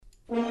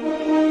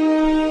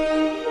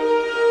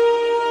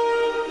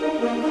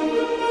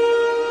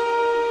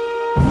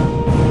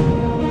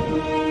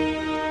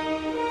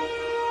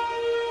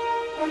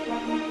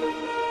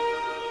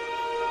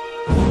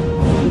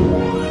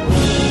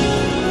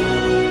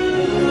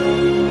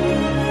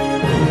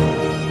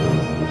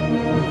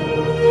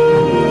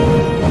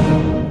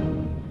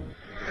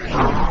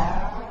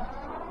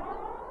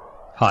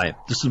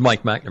This is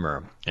Mike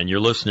McNamara, and you're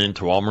listening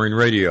to All Marine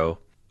Radio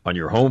on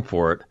your home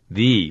for it,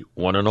 the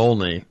one and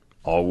only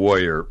All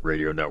Warrior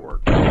Radio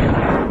Network.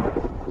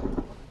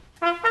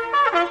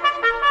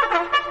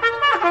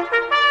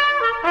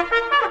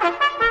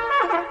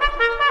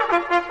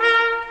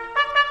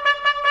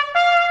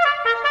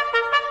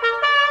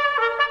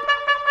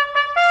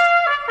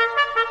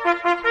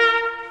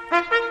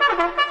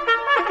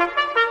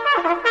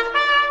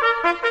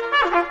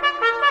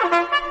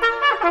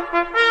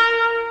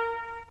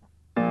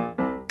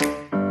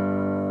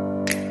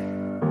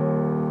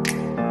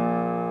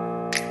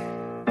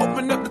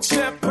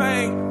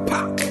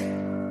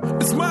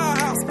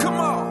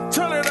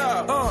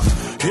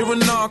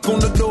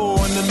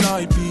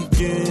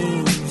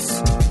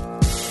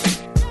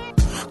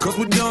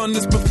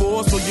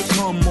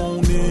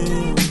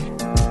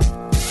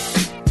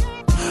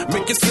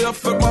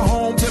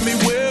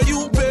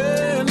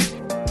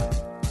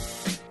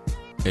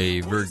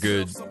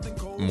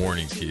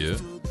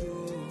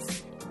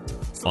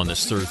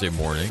 Thursday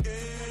morning.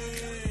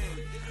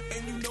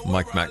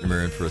 Mike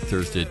McNamara for a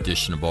Thursday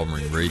edition of All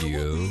Marine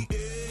Radio,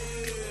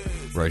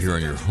 right here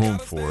on your home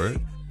for it,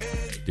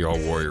 the All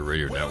Warrior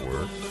Radio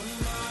Network.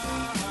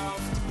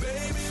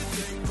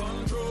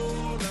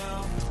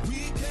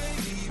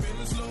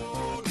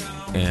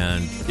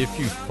 And if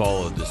you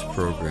followed this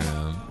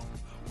program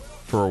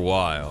for a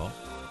while,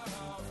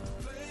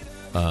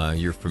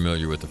 you're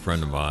familiar with a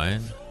friend of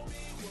mine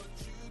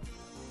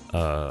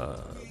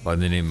by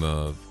the name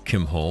of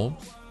Kim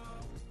Holmes.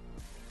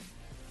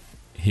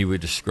 He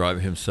would describe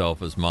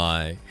himself as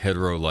my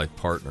hetero life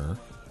partner.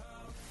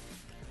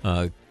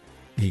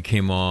 He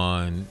came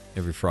on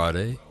every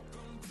Friday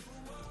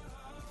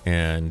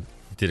and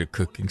did a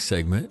cooking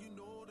segment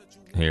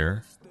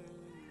here.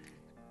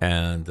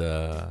 And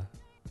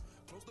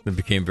it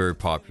became very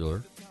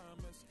popular.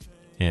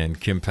 And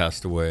Kim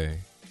passed away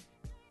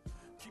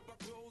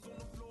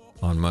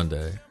on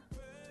Monday.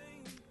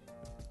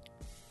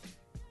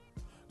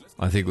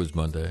 I think it was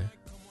Monday.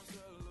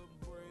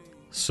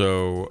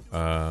 So,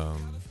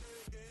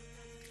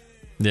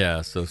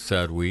 so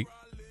sad week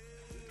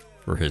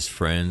for his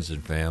friends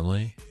and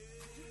family,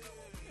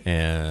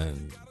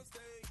 and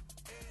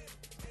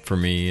for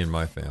me and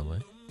my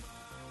family.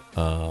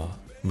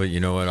 But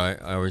you know what? I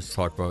always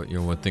talk about,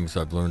 one things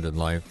I've learned in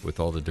life with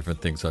all the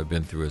different things I've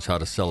been through is how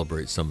to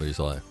celebrate somebody's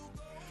life.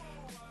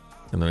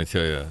 And let me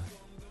tell you,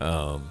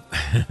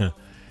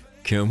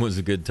 Kim was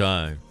a good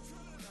time.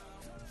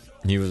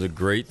 He was a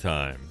great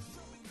time.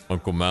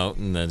 Uncle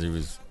Mountain, as he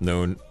was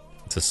known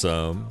to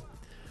some,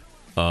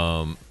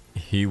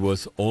 he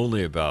was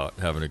only about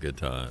having a good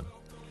time.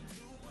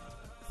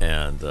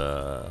 And,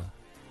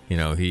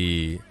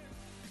 he's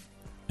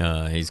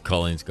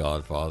Colleen's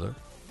godfather.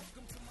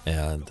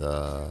 And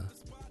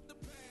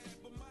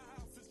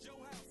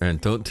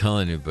don't tell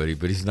anybody,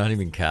 but he's not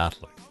even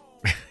Catholic.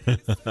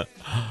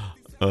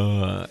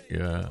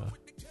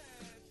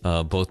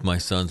 Both my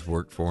sons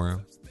worked for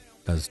him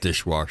as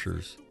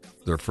dishwashers,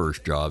 their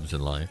first jobs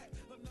in life.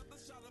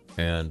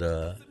 And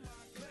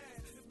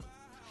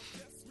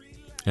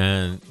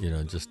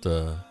just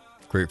a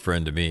great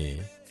friend to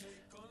me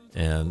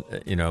and,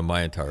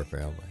 my entire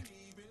family.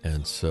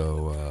 And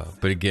so,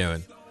 but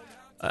again,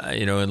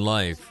 in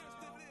life,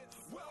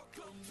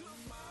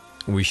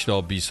 we should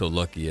all be so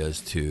lucky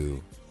as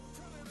to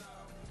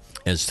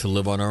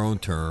live on our own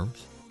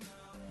terms,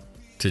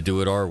 to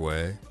do it our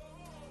way,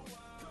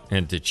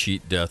 and to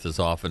cheat death as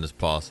often as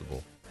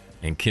possible.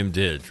 And Kim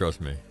did,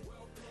 trust me.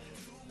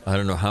 I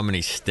don't know how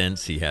many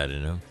stents he had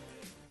in him.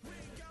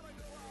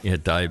 He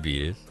had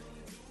diabetes.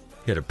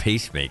 He had a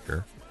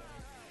pacemaker.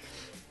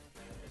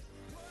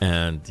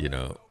 And,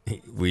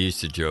 we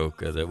used to joke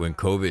that when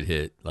COVID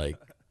hit,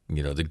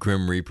 the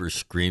Grim Reaper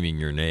screaming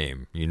your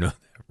name. You know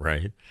that,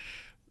 right?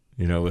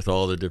 With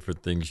all the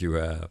different things you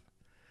have.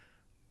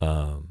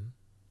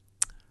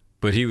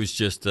 But he was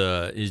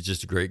he's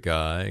just a great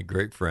guy,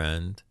 great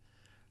friend.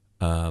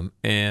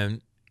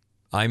 And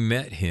I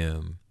met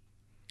him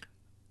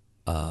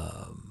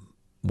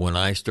when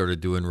I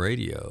started doing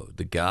radio.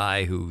 The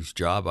guy whose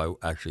job I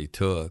actually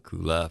took, who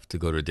left to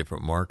go to a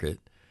different market,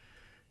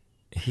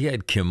 he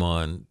had Kim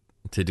on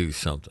to do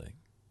something.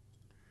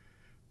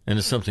 And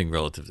it's something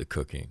relative to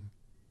cooking.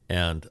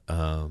 And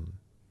I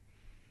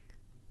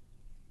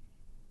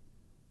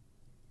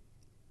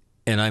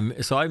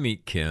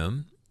meet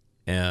Kim,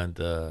 and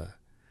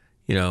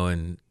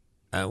when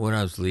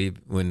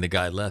when the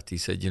guy left, he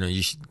said,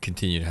 you should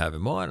continue to have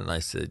him on. And I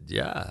said,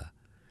 yeah.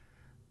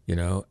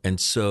 And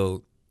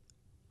so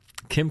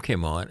Kim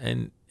came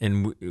on,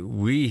 and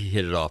we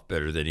hit it off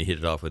better than he hit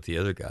it off with the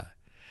other guy.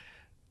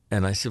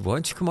 And I said, why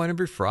don't you come on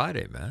every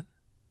Friday, man?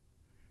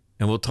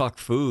 And we'll talk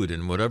food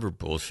and whatever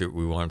bullshit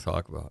we want to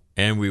talk about.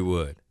 And we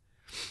would.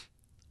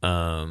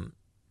 And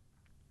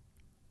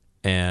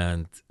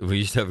we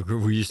used to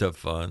have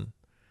fun.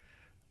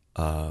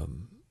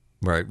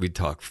 Right, we'd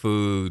talk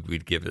food,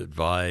 we'd give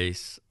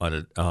advice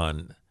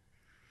on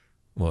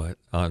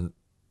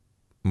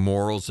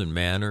morals and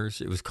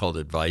manners. It was called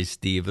Advice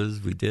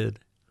Divas. We did.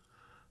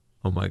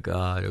 Oh my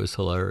God, it was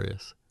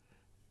hilarious.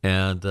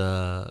 And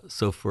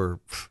so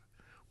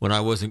when I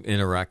wasn't in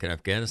Iraq and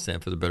Afghanistan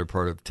for the better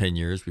part of 10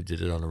 years, we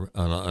did it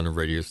on a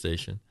radio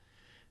station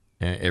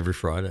every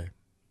Friday.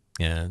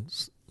 And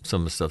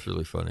some of the stuff's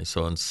really funny.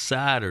 So on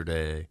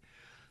Saturday,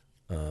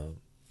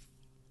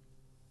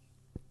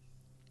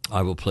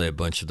 I will play a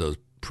bunch of those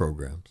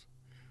programs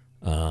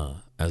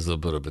as a little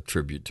bit of a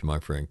tribute to my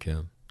friend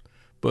Kim.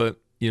 But,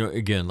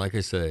 again, like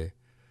I say,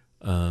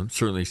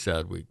 certainly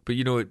sad week. But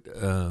you know what?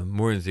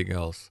 More than anything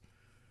else,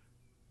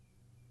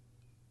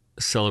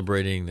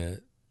 celebrating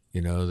that,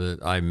 that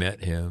I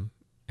met him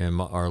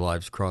and our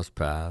lives crossed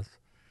paths.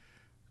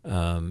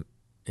 And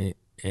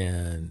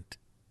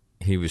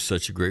he was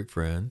such a great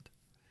friend.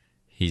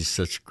 He's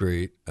such a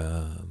great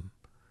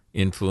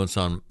influence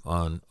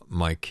on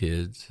my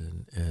kids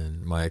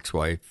and my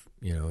ex-wife,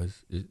 and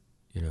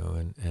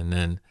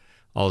then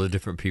all the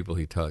different people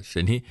he touched.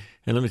 And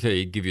let me tell you,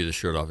 he'd give you the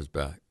shirt off his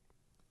back.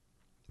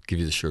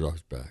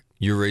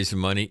 You're raising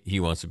money, he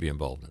wants to be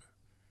involved in it.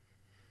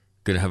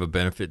 Going to have a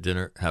benefit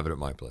dinner, have it at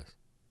my place.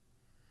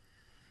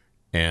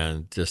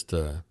 And just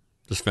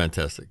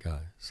fantastic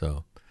guy.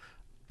 So,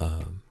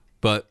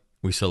 but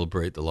we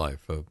celebrate the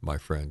life of my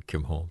friend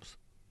Kim Holmes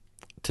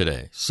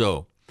today.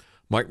 So,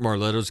 Mike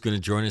Marletto is going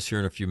to join us here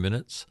in a few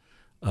minutes.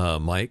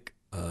 Mike,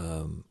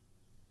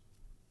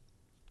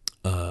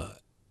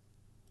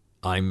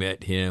 I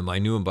met him. I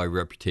knew him by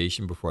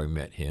reputation before I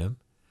met him.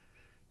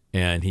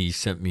 And he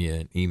sent me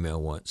an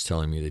email once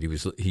telling me that he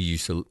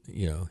used to,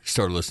 he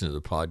started listening to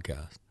the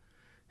podcast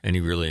and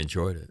he really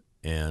enjoyed it.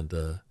 And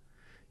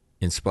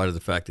in spite of the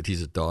fact that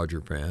he's a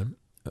Dodger fan,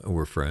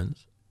 we're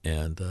friends,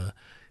 and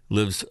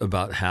lives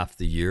about half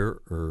the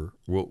year, or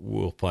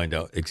we'll find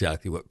out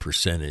exactly what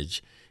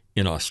percentage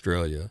in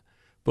Australia.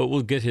 But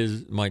we'll get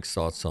Mike's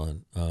thoughts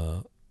on,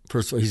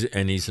 first of all,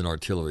 he's an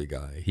artillery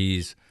guy.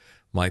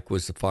 Mike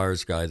was the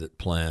fires guy that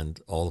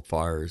planned all the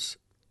fires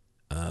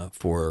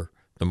for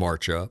the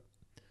march up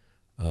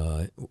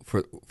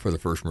for the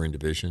 1st Marine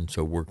Division,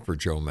 so worked for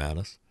Joe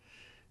Mattis,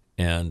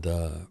 and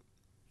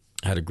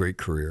had a great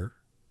career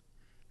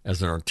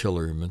as an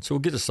artilleryman. So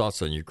we'll get his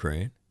thoughts on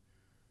Ukraine.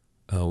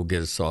 We'll get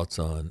his thoughts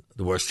on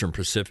the Western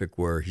Pacific,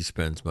 where he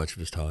spends much of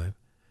his time,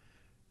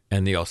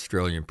 and the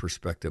Australian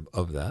perspective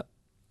of that.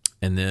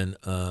 And then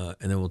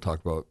we'll talk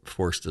about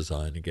force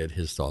design and get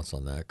his thoughts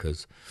on that,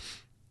 because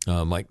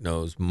Mike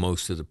knows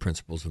most of the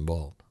principles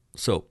involved.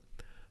 So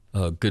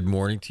good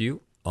morning to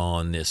you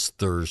on this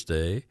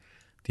Thursday.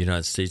 The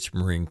United States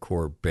Marine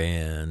Corps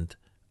Band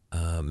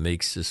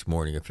makes this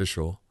morning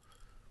official.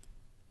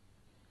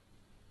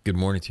 Good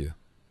morning to you.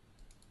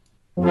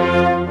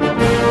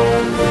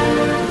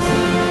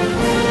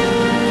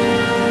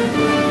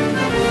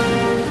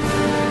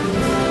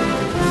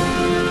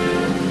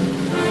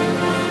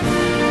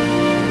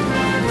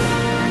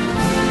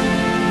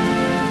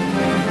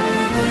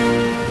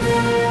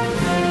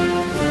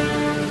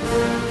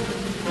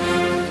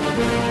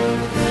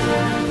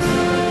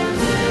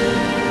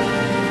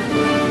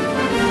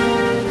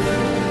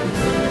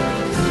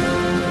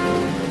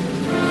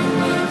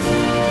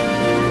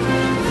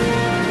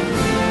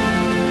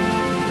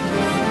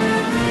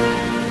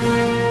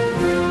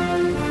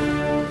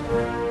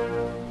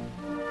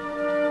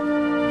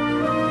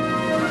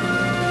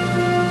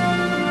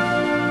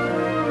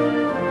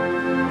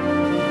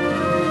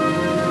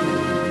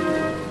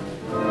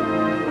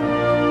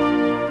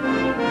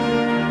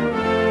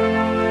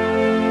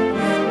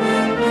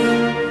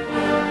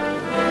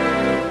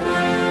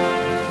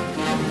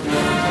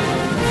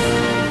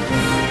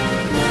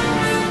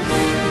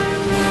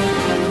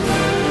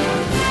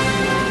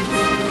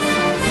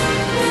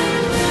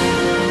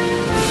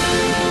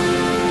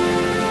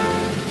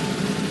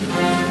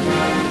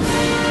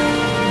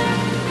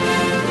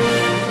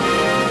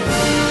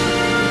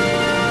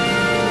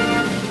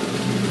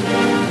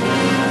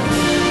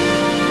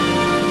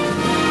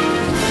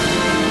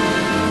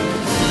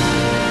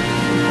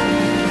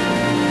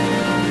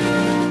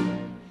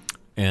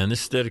 And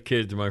this is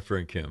dedicated to my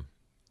friend Kim,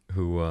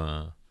 who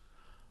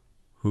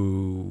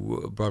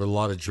brought a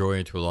lot of joy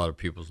into a lot of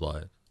people's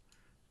lives.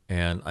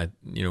 And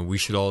we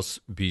should all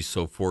be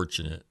so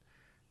fortunate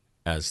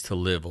as to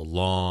live a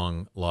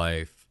long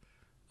life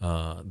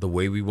the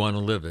way we want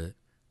to live it,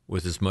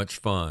 with as much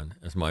fun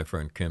as my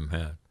friend Kim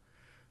had.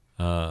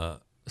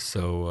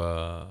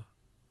 So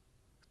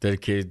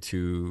dedicated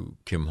to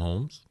Kim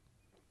Holmes,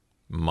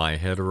 my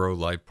hetero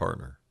life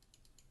partner.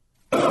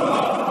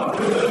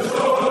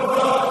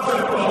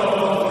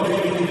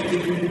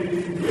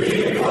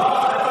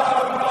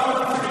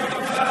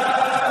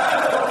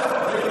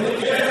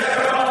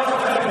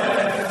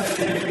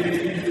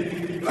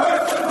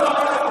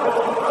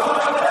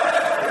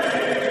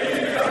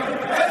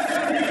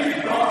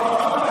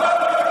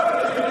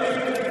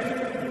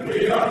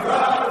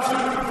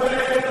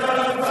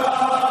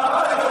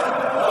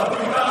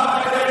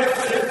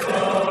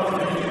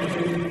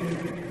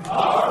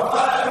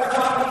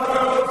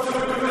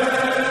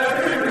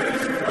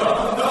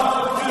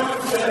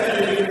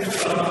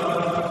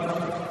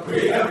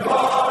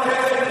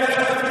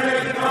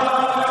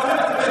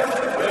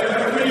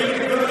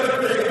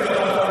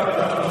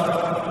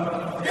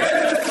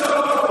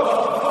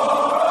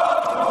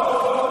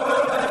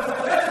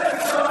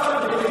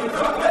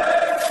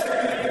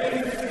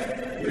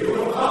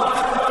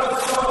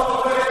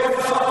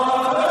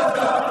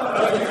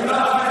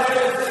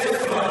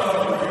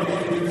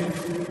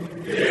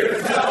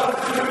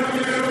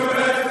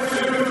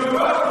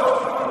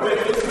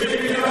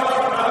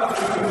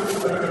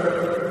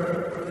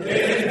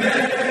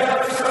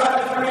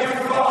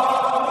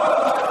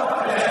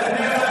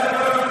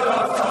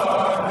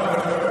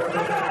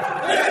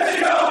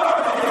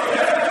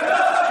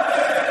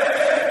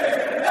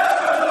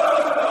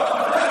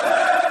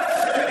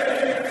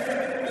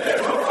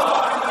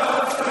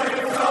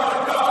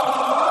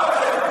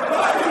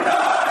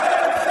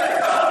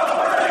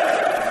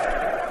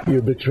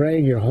 You're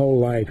betraying your whole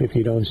life if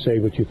you don't say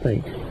what you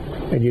think,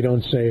 and you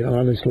don't say it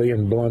honestly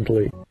and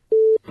bluntly.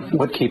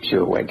 What keeps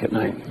you awake at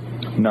night?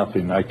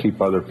 Nothing. I keep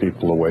other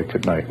people awake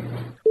at night.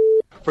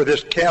 For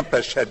this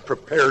campus had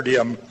prepared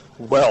him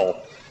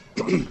well.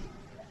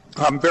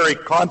 I'm very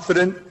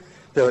confident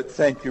that,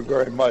 thank you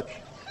very much.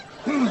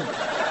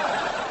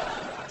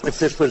 If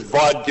this was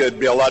vodka, it'd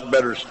be a lot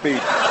better speech.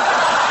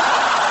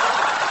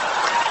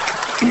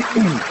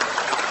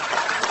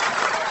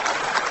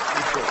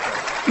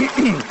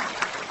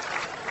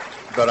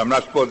 But I'm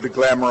not supposed to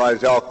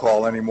glamorize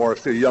alcohol anymore,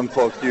 so young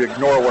folks, you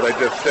ignore what I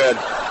just said.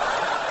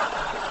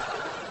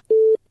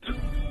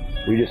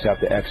 We just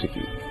have to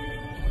execute.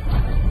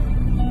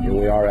 And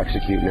we are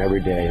executing every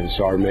day, and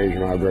Sergeant Major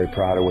and I are very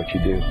proud of what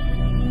you do.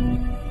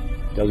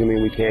 Doesn't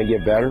mean we can't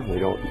get better. We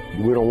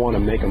don't want to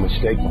make a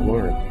mistake to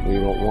learn. We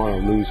don't want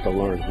to lose to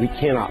learn. We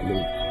cannot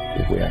lose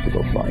if we have to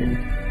go fight.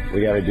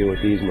 We got to do what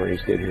these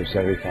Marines did here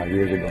 75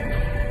 years ago.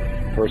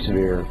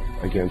 Persevere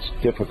against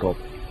difficult,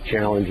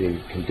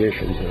 challenging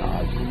conditions and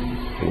odds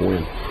and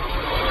win.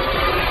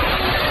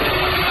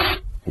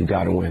 You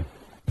got to win.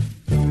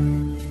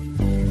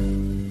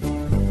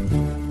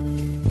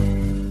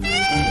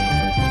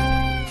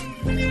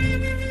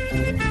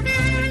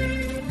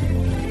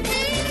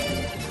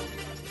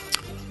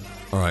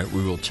 All right,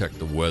 we will check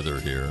the weather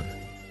here.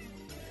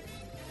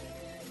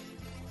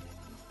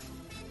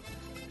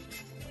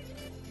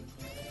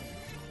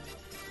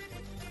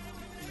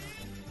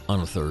 On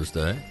a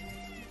Thursday.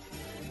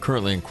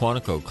 Currently in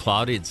Quantico,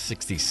 cloudy at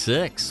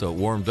 66, so it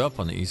warmed up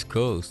on the East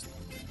Coast.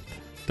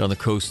 Down the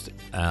coast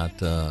at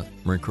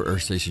Marine Corps Air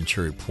Station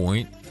Cherry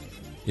Point,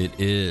 it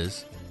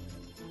is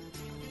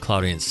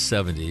cloudy and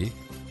 70.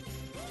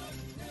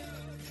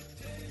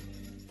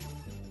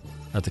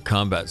 At the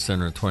Combat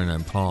Center in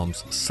 29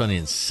 Palms, sunny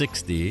and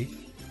 60.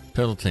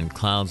 Pendleton,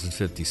 clouds and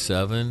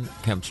 57.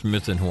 Camp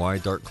Smith in Hawaii,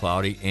 dark,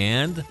 cloudy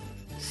and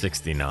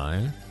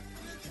 69.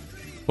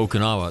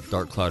 Okinawa,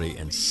 dark, cloudy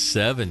and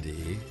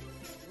 70.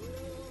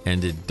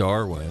 And in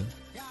Darwin,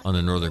 on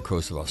the northern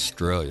coast of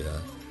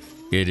Australia,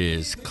 it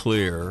is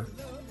clear,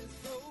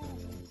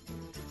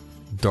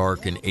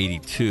 dark and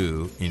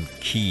 82 in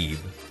Kyiv.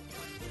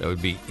 That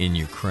would be in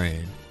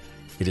Ukraine.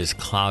 It is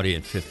cloudy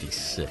and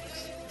 56.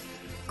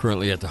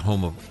 Currently at the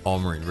home of All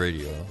Marine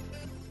Radio,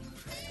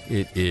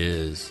 it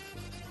is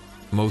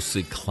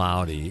mostly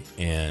cloudy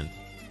and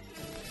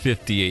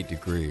 58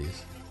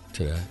 degrees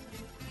today.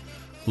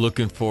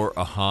 Looking for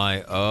a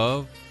high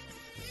of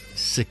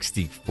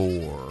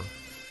 64.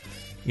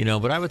 You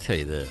know, but I would tell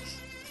you this.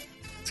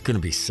 It's going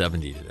to be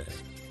 70 today.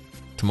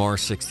 Tomorrow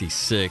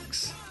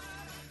 66.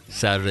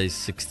 Saturday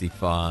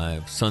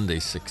 65. Sunday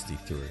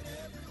 63.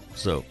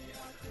 So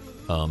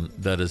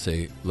that is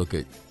a look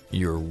at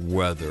your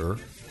weather.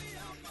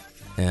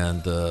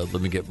 And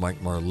let me get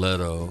Mike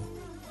Marletto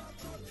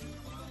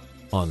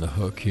on the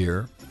hook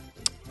here.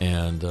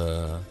 And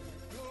the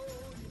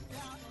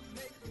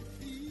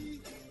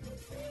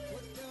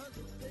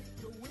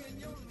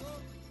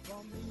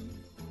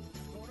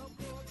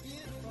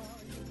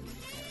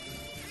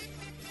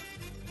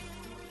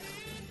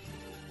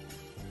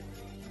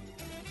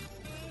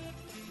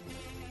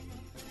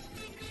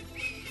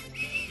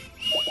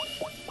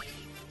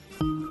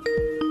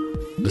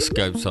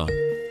Skype's on.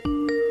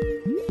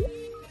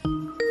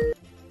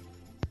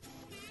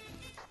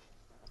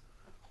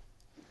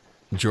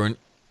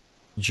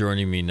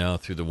 Joining me now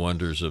through the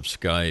wonders of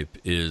Skype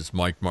is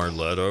Mike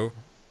Marletto,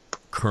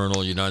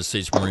 Colonel, United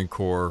States Marine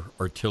Corps,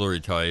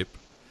 artillery type.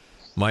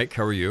 Mike,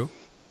 how are you?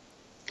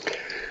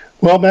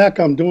 Well, Mac,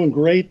 I'm doing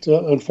great.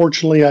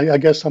 Unfortunately, I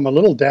guess I'm a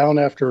little down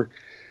after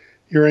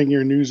hearing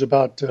your news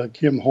about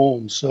Kim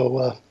Holmes.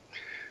 So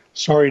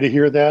sorry to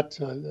hear that.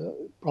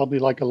 Probably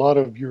like a lot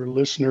of your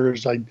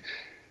listeners, I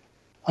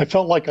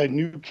felt like I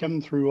knew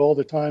Kim through all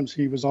the times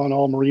he was on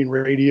All Marine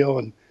Radio,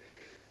 and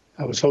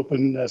I was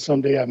hoping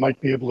someday I might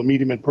be able to meet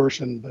him in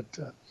person, but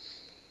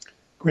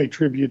great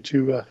tribute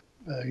to a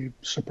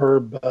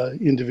superb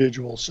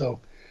individual. So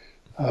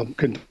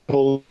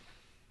condolences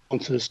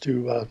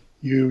to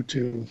you,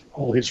 to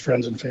all his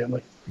friends and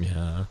family.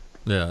 Yeah.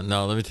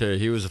 No, let me tell you,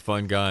 he was a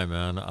fun guy,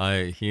 man.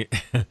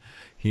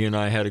 He and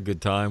I had a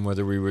good time,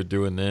 whether we were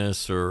doing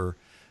this or,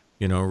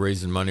 you know,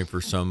 raising money for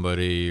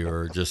somebody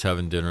or just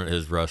having dinner at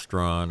his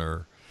restaurant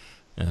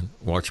and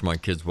watch my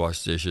kids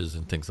wash dishes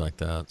and things like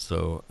that.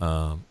 So,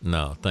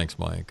 no, thanks,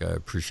 Mike. I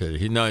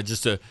appreciate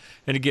it.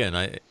 And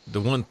again, the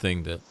one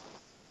thing that,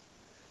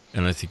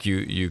 and I think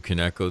you can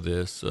echo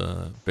this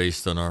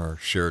based on our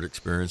shared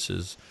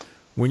experiences,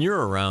 when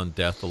you're around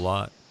death a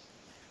lot,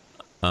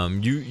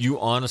 you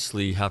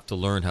honestly have to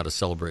learn how to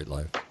celebrate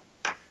life,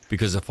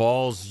 because if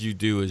all you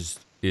do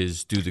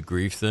is do the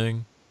grief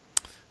thing,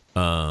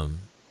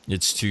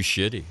 it's too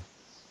shitty,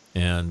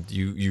 and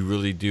you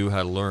really do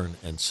have to learn.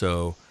 And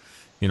so,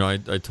 you know,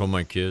 I told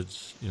my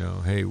kids, you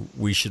know, hey,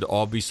 we should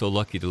all be so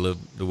lucky to live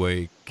the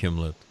way Kim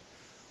lived,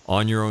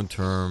 on your own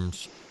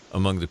terms,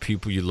 among the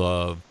people you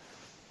love,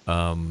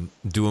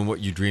 doing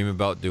what you dream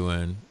about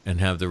doing, and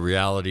have the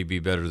reality be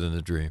better than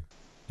the dream.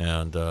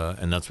 And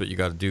that's what you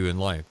got to do in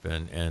life.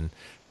 And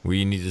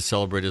We need to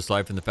celebrate his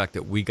life and the fact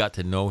that we got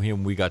to know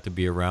him, we got to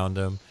be around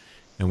him,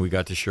 and we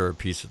got to share a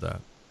piece of that.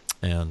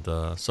 And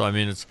so, I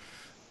mean, it's,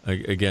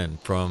 again,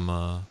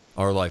 from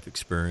our life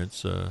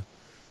experience,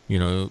 you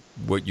know,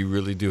 what you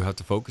really do have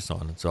to focus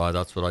on. And so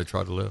that's what I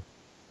try to live.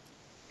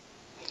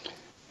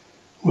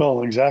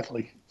 Well,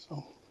 exactly.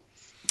 So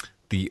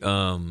The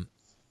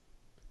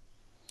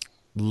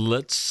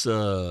let's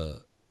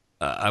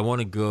I want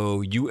to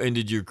go. You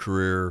ended your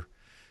career.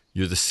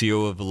 You're the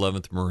CO of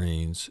 11th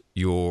Marines.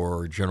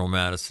 You're General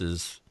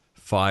Mattis's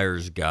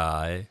fires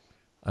guy.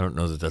 I don't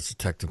know that that's a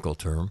technical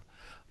term.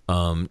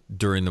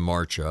 During the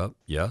march up,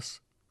 yes.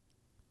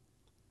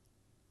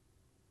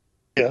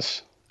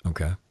 yes,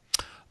 Okay.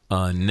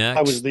 Next,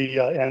 I was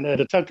and at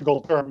a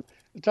technical term,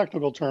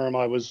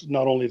 I was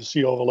not only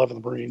the CO of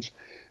 11th Marines,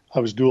 I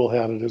was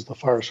dual-hatted as the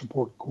fire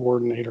support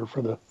coordinator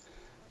for the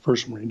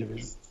 1st Marine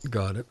Division.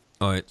 got it.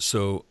 All right.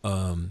 So,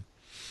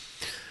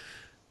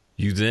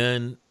 you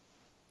then,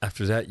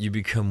 after that, you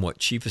become what,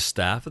 chief of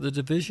staff of the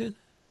division,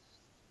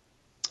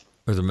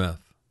 or the MEF?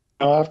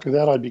 Now, after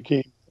that,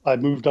 I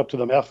moved up to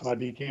the MEF, and I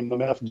became the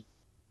MEF.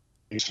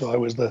 So I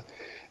was the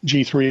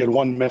G3 and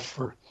 1 MEF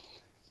for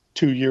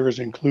 2 years,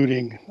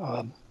 including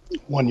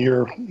 1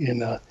 year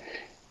in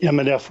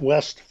M&F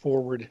West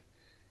forward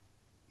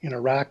in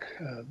Iraq.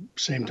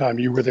 Same time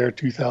you were there,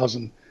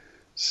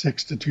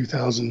 2006 to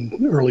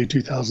early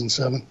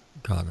 2007.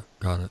 Got it.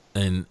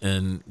 And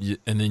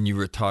then you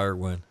retire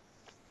when?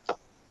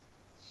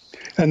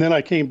 And then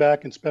I came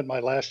back and spent my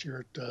last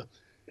year at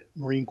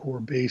Marine Corps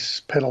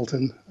Base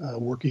Pendleton,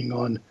 working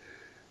on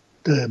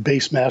the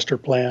base master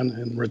plan,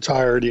 and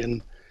retired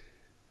in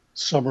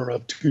summer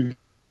of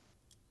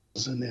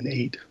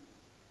 2008.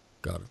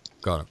 Got it.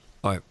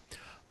 All right.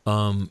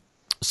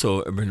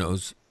 So everybody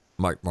knows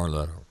Mike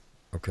Marletto.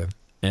 Okay.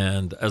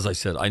 And as I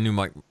said, I knew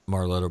Mike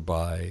Marletto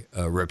by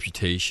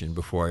reputation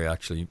before I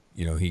actually,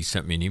 you know, he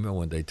sent me an email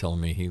one day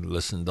telling me he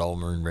listened to All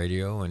Marine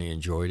Radio and he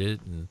enjoyed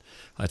it. And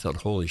I thought,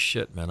 holy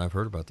shit, man, I've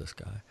heard about this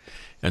guy.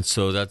 And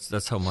so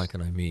that's how Mike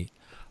and I meet.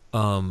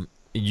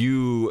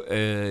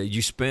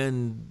 You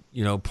spend,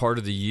 you know, part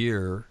of the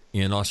year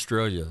in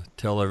Australia.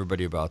 Tell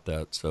everybody about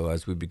that. So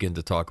as we begin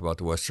to talk about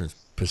the Western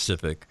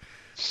Pacific,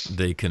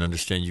 they can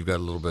understand you've got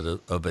a little bit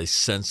of a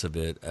sense of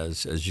it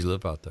as you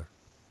live out there.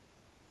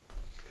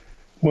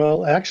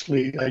 Well,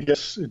 actually, I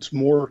guess it's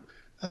more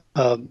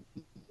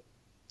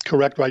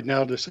correct right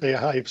now to say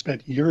I've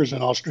spent years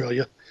in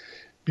Australia,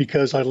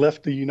 because I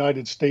left the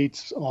United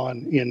States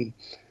in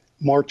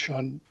March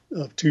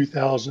of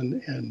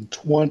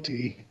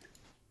 2020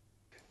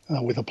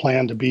 with a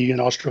plan to be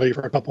in Australia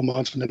for a couple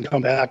months and then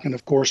come back. And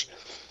of course,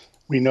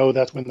 we know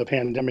that's when the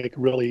pandemic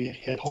really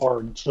hit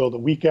hard. So the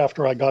week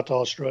after I got to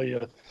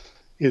Australia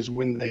is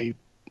when they,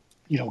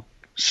 you know,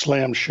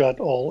 slammed shut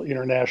all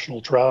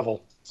international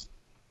travel.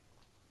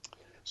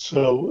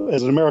 So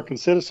as an American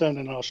citizen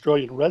and an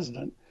Australian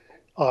resident,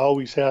 I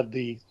always had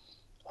the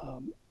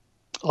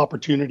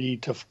opportunity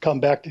to come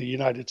back to the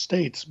United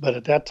States. But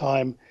at that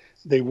time,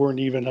 they were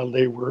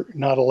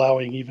not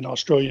allowing even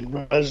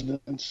Australian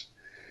residents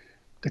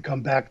to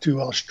come back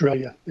to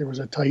Australia. There was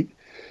a tight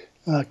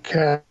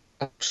cap.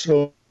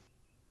 So,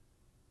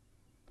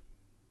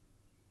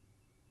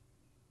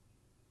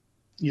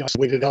 you know, I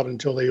waited out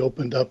until they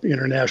opened up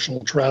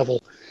international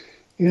travel.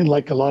 And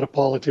like a lot of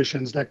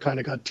politicians, that kind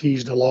of got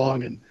teased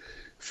along. And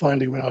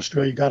finally, when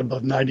Australia got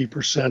above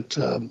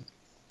 90%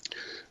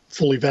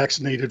 fully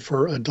vaccinated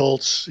for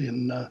adults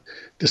in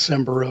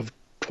December of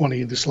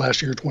this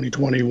last year,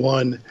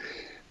 2021,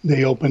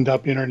 they opened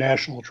up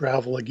international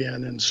travel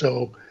again. And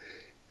so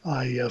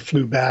I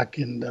flew back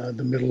in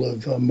the middle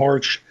of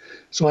March.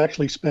 So I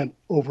actually spent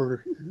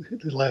over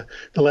the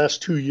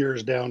last 2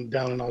 years down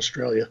in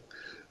Australia.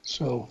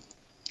 So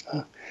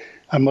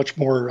I'm much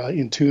more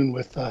in tune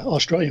with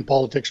Australian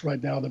politics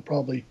right now than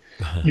probably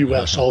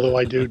U.S., although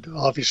I do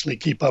obviously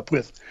keep up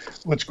with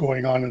what's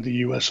going on in the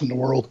U.S. and the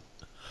world.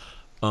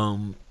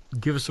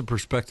 Give us a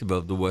perspective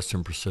of the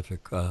Western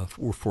Pacific.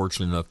 We're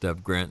fortunate enough to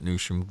have Grant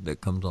Newsham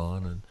that comes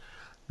on, and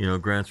you know,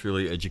 Grant's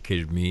really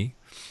educated me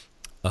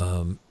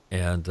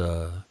and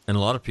a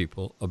lot of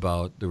people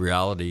about the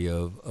reality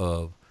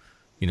of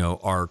you know,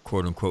 our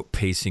quote unquote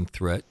pacing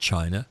threat,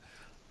 China.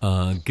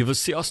 Give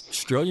us the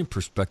Australian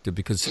perspective,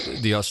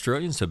 because the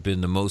Australians have been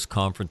the most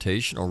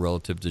confrontational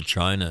relative to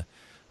China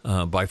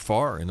by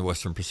far in the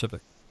Western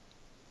Pacific.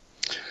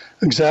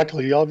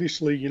 Exactly.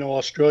 Obviously, you know,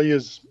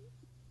 Australia's,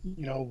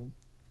 you know,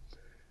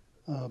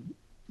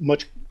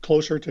 much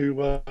closer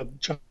to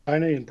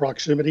China in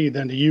proximity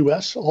than the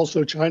U.S.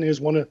 Also, China is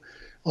one of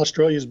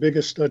Australia's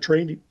biggest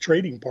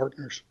trading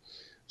partners.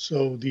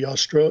 So the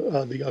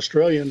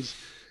Australians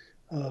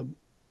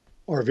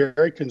are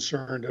very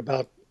concerned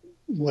about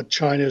what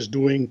China is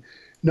doing,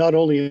 not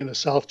only in the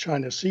South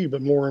China Sea, but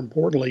more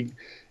importantly,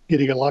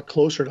 getting a lot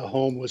closer to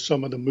home with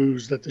some of the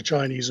moves that the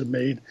Chinese have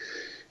made.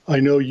 I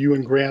know you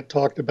and Grant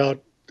talked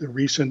about the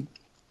recent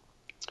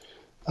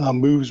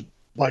moves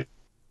by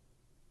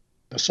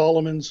the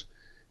Solomons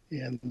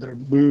and their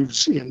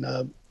moves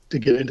to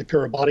get into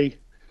Kiribati,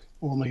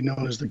 formerly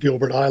known as the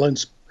Gilbert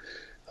Islands.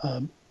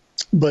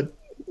 But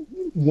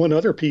one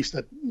other piece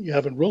that you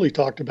haven't really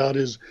talked about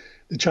is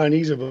the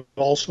Chinese have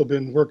also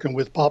been working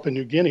with Papua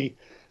New Guinea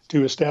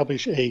to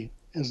establish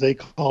as they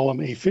call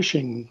them, a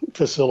fishing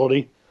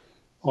facility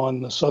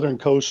on the southern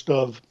coast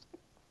of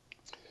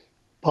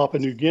Papua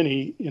New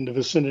Guinea in the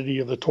vicinity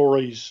of the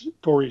Torres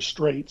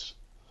Straits.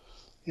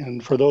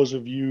 And for those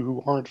of you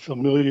who aren't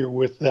familiar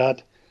with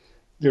that,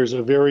 there's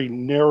a very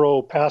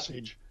narrow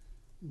passage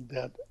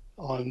that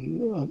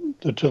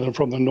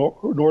from the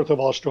north of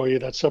Australia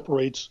that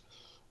separates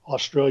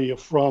Australia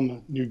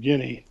from New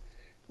Guinea.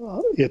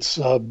 It's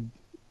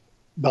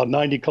about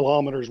 90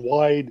 kilometers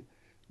wide,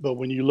 but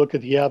when you look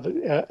at the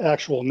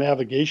actual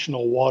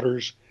navigational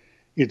waters,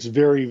 it's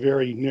very,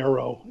 very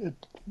narrow.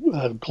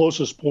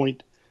 Closest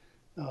point,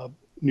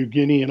 New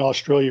Guinea and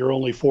Australia are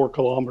only 4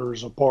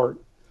 kilometers apart.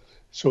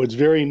 So it's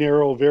very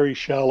narrow, very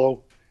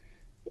shallow.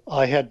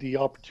 I had the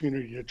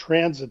opportunity to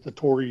transit the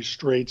Torres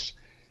Straits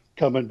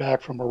coming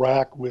back from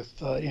Iraq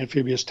with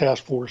Amphibious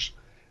Task Force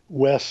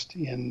West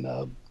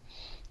in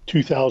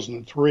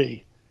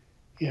 2003.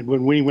 And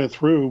when we went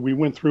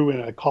through in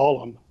a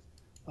column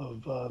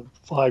of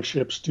 5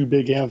 ships, 2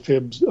 big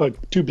amphibs,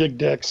 2 big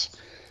decks,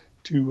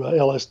 2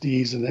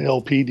 LSDs and an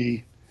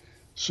LPD.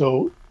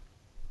 So,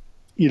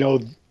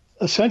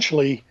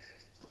 essentially,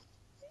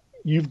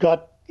 you've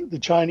got the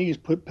Chinese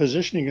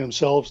positioning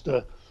themselves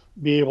to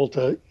be able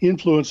to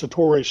influence the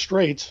Torres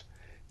Straits,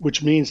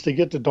 which means to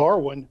get to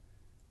Darwin,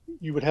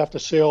 you would have to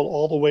sail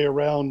all the way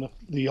around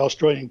the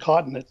Australian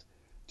continent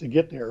to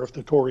get there if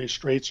the Torres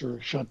Straits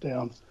are shut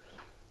down.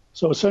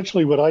 So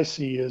essentially what I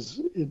see is,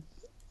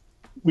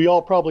 we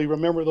all probably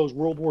remember those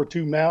World War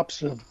II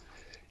maps of,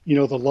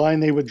 the line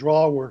they would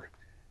draw where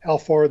how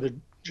far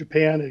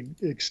Japan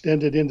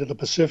extended into the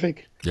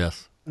Pacific.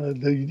 Yes.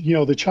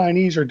 The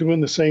Chinese are doing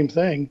the same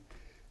thing,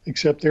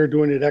 except they're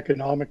doing it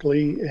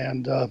economically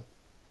and,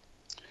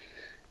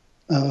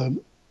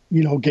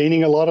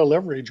 gaining a lot of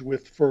leverage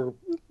for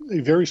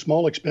very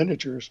small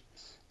expenditures.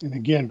 And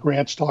again,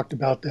 Grant's talked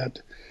about that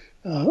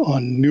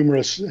on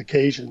numerous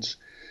occasions.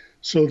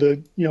 So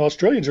the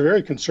Australians are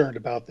very concerned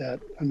about that.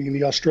 I mean,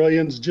 the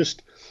Australians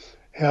just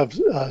have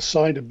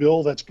signed a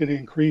bill that's going to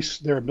increase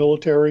their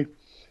military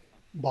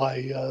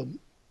by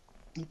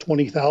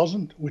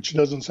 20,000, which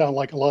doesn't sound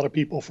like a lot of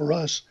people for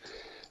us.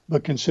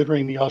 But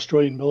considering the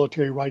Australian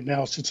military right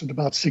now sits at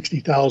about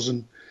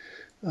 60,000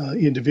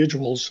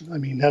 individuals, I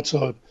mean, that's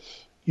a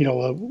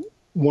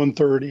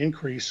 1/3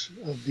 increase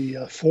of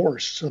the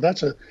force. So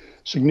that's a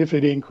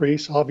significant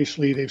increase.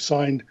 Obviously, they've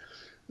signed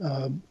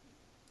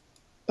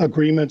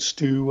agreements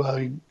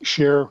to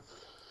share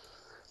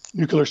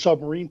nuclear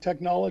submarine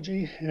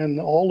technology, and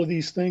all of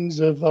these things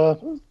have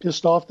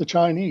pissed off the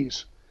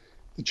Chinese.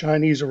 The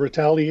Chinese are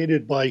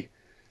retaliated by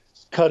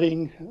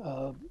cutting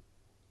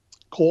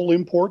coal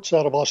imports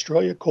out of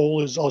Australia.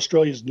 Coal is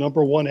Australia's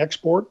 #1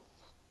 export.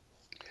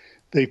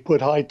 They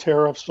put high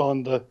tariffs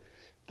on the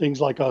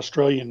things like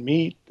Australian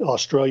meat,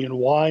 Australian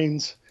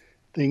wines,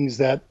 things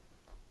that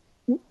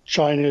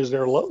China is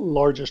their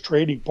largest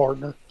trading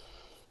partner.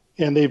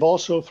 And they've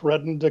also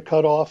threatened to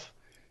cut off,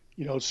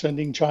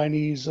 sending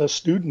Chinese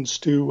students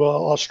to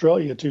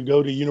Australia to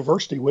go to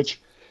university, which,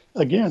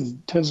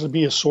 again, tends to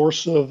be a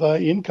source of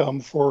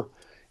income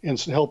and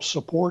helps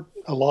support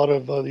a lot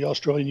of the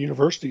Australian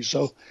universities.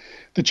 So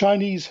the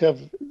Chinese have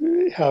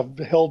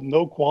held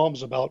no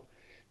qualms about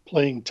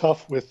playing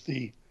tough with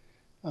the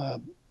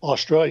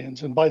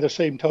Australians. And by the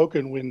same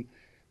token, when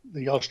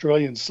the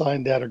Australians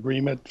signed that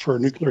agreement for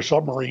nuclear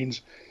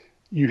submarines,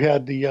 you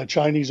had the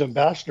Chinese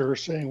ambassador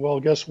saying, well,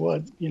 guess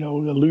what,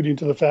 alluding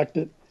to the fact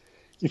that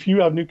if you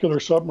have nuclear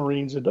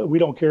submarines, we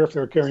don't care if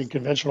they're carrying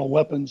conventional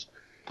weapons,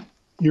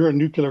 you're a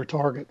nuclear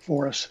target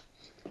for us.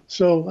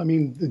 So, I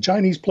mean, the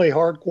Chinese play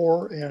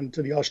hardcore, and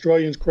to the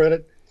Australians'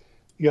 credit,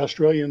 the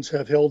Australians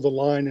have held the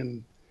line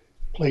and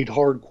played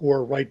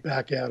hardcore right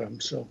back at them.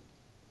 So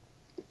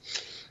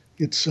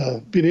it's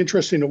been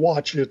interesting to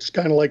watch. It's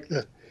kind of like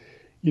the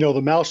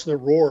mouse that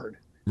roared.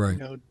 Right.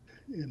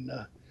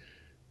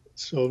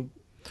 So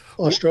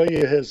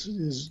Australia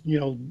is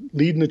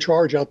leading the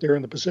charge out there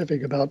in the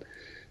Pacific about,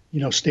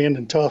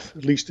 standing tough,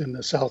 at least in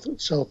the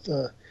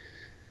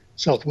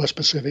Southwest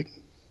Pacific.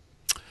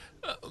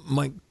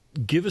 Mike,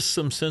 give us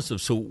some sense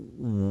of, so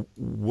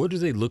what are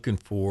they looking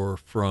for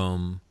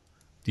from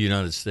the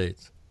United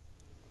States?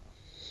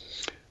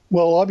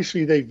 Well,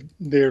 obviously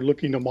they're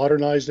looking to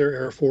modernize their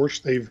Air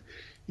Force. They've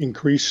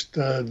increased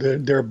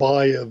their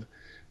buy of,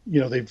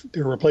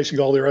 they're replacing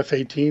all their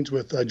F-18s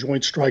with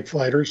Joint Strike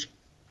Fighters,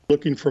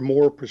 looking for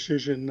more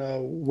precision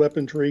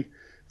weaponry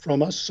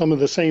from us. Some of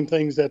the same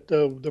things that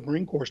the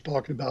Marine Corps is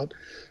talking about,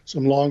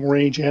 some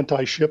long-range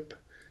anti-ship,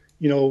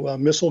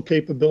 missile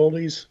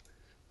capabilities.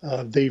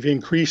 They've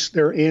increased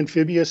their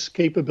amphibious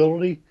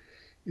capability.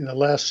 In the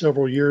last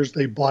several years,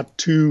 they bought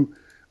 2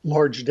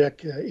 large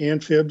deck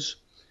amphibs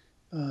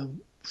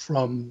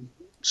from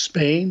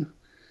Spain.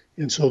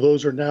 And so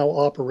those are now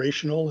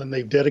operational, and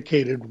they've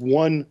dedicated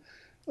one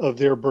of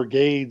their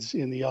brigades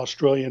in the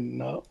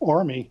Australian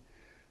Army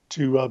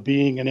to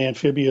being an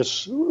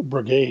amphibious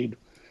brigade.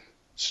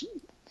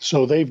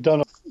 So they've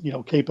done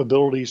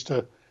capabilities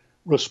to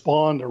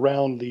respond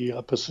around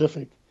the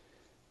Pacific.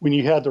 When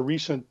you had the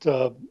recent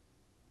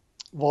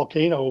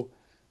volcano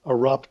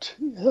erupt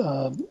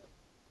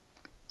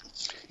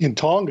in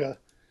Tonga,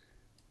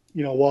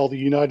 while the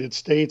United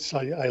States,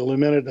 I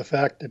lamented the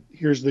fact that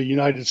here's the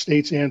United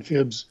States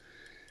amphibs,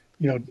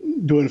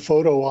 doing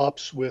photo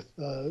ops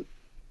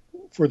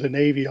for the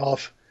Navy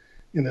off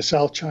in the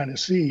South China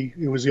Sea.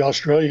 It was the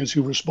Australians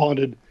who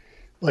responded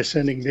by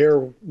sending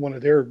one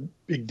of their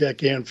big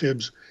deck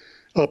amphibs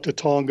up to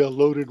Tonga,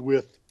 loaded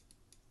with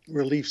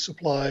relief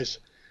supplies,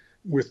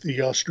 with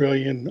the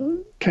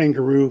Australian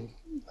kangaroo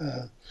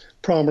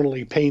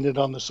prominently painted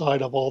on the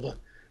side of all the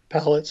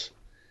pallets.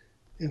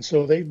 And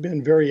so they've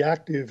been very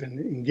active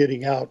in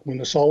getting out. When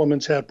the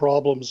Solomons had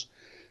problems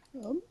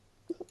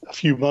a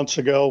few months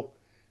ago,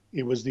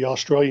 it was the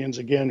Australians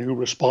again who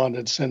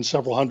responded, sent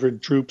several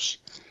hundred troops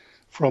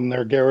from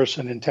their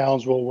garrison in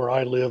Townsville, where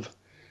I live,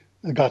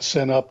 got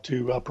sent up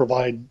to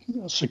provide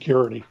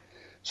security.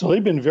 So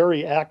they've been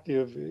very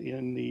active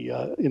in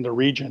the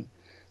region.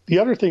 The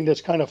other thing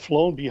that's kind of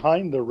flown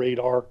behind the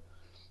radar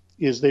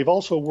is they've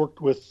also worked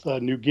with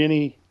New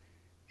Guinea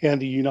and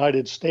the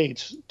United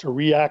States to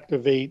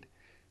reactivate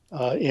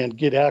and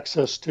get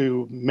access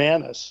to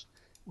Manus,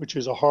 which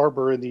is a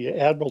harbor in the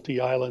Admiralty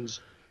Islands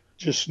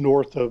just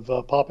north of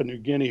Papua New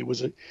Guinea.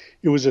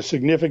 It was a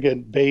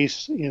significant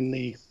base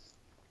in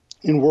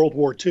World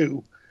War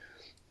II.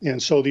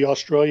 And so the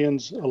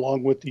Australians,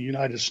 along with the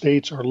United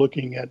States, are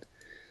looking at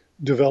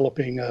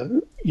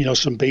developing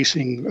some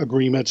basing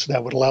agreements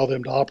that would allow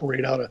them to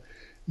operate out of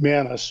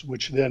Manus,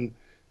 which then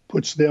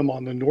puts them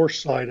on the north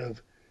side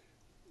of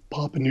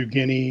Papua New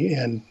Guinea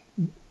and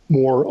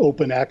more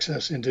open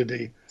access into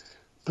the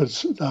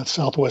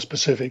Southwest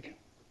Pacific.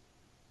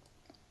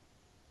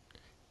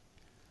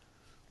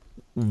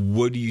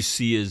 What do you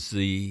see as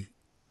the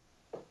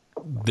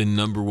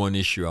number one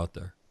issue out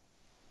there?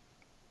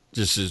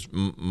 This is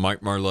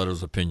Mike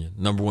Marletto's opinion.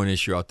 Number one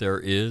issue out there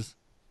is?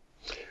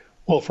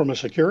 Well, from a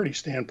security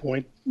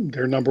standpoint,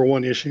 their number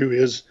one issue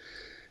is,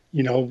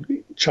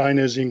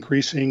 China's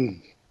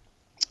increasing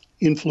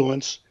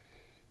influence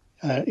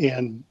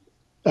and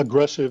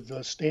aggressive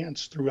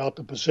stance throughout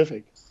the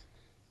Pacific.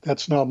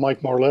 That's not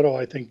Mike Marletto.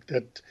 I think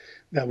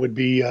that would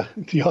be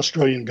the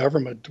Australian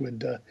government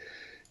would,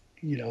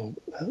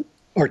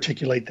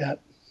 articulate that.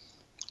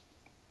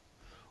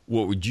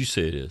 What would you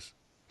say it is?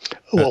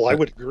 Well, I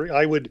would agree.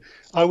 I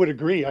would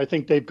agree. I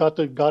think they've got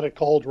it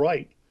called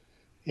right,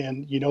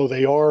 and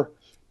they are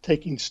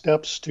taking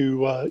steps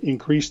to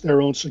increase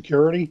their own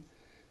security.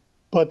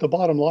 But the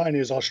bottom line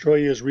is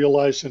Australia has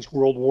realized since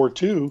World War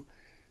II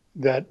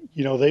that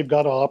they've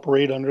got to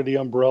operate under the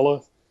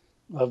umbrella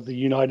of the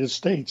United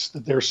States.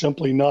 That they're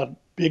simply not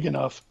big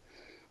enough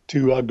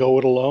to go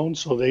it alone.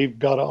 So they've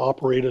got to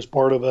operate as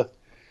part of a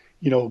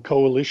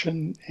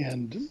coalition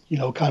and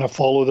kind of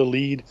follow the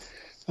lead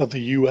of the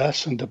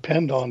U.S. and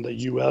depend on the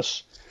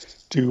U.S.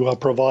 to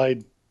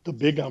provide the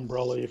big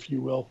umbrella, if you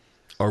will.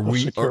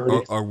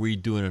 Are we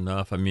doing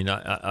enough? I mean,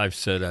 I've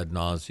said ad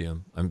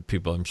nauseum, and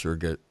people I'm sure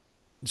get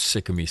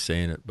sick of me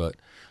saying it, but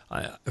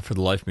for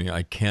the life of me,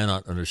 I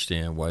cannot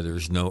understand why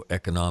there's no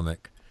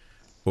economic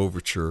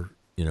overture.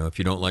 If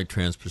you don't like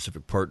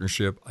Trans-Pacific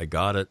Partnership, I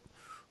got it.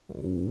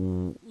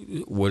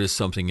 What is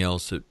something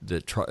else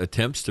that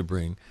attempts to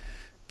bring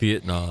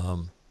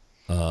Vietnam,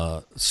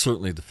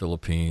 certainly the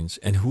Philippines,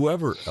 and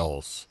whoever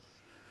else,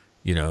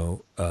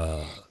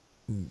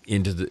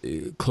 into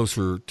the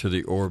closer to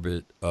the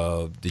orbit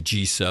of the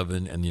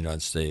G7 and the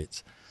United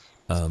States?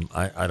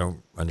 I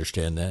don't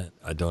understand that.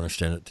 I don't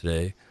understand it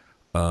today.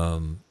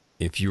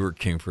 If you were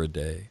king for a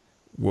day,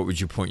 what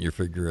would you point your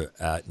finger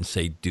at and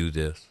say, do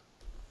this?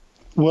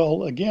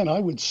 Well, again, I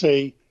would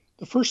say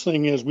the first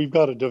thing is we've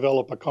got to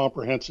develop a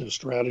comprehensive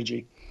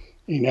strategy,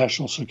 a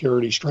national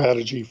security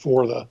strategy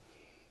for the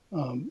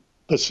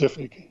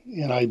Pacific.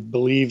 And I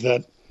believe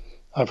that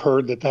I've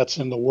heard that that's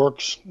in the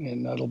works,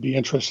 and that'll be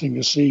interesting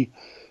to see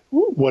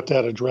what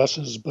that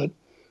addresses. But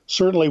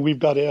certainly we've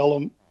got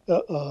to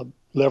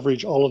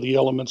leverage all of the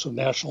elements of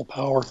national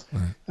power.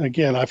 Right.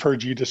 Again, I've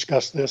heard you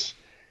discuss this.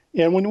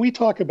 And when we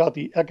talk about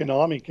the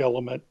economic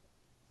element,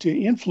 to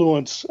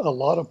influence a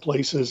lot of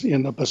places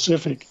in the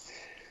Pacific,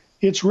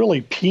 it's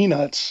really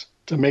peanuts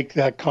to make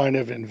that kind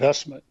of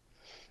investment.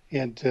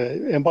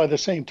 And by the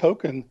same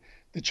token,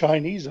 the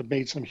Chinese have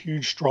made some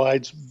huge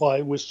strides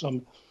with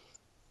some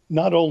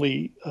not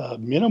only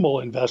minimal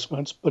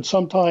investments, but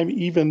sometimes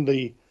even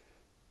the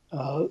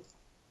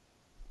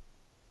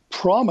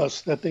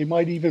promise that they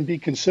might even be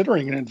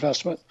considering an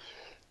investment.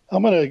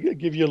 I'm going to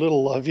give you a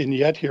little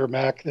vignette here,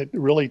 Mac, that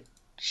really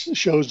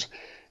shows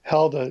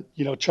how the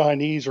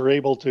Chinese are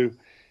able to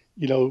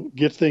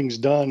get things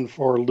done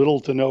for little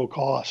to no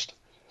cost.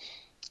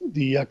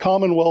 The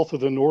Commonwealth of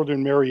the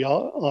Northern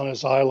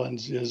Marianas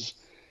Islands is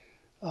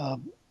a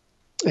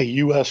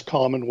U.S.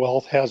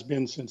 Commonwealth, has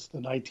been since the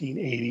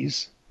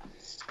 1980s.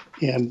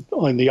 And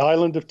on the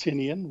island of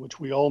Tinian, which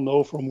we all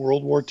know from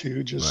World War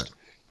II,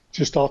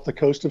 just off the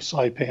coast of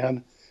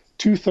Saipan,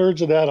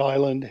 2/3 of that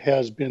island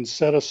has been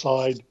set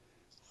aside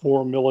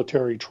for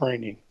military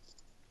training.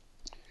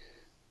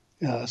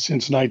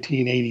 since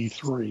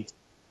 1983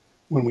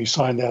 when we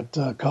signed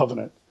that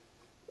covenant.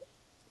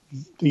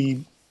 The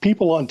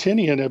people on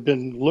Tinian have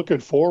been looking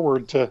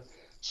forward to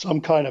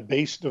some kind of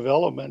base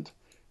development,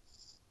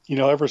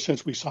 ever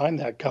since we signed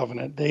that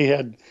covenant. They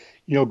had,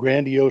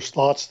 grandiose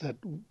thoughts that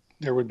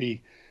there would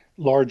be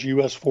large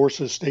U.S.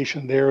 forces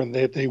stationed there and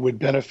that they would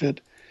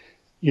benefit,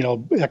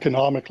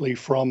 economically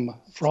from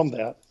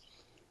that.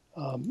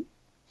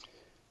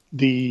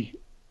 The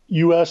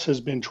U.S.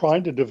 has been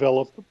trying to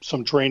develop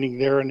some training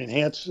there and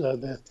enhance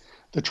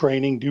the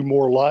training, do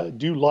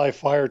live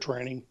fire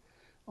training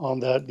on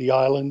the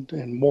island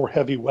and more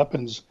heavy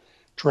weapons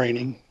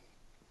training.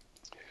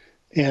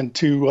 And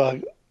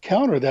to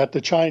counter that,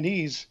 the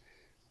Chinese,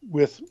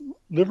 with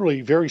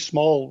literally very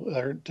small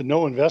to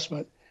no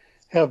investment,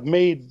 have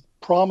made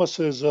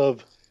promises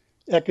of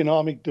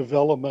economic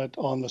development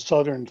on the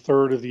southern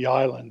third of the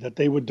island, that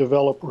they would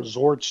develop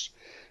resorts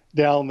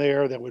down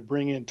there that would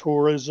bring in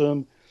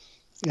tourism.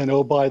 And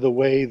oh, by the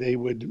way, they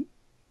would,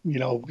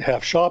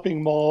 have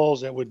shopping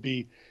malls that would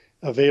be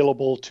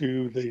available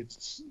to the,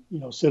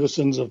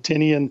 citizens of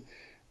Tinian,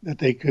 that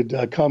they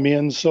could come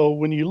in. So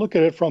when you look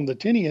at it from the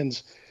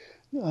Tinians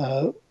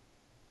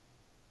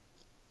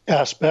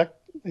aspect,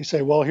 they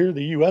say, well, here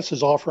the U.S.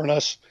 is offering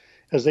us,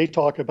 as they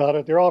talk about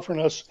it, they're offering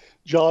us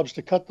jobs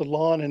to cut the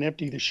lawn and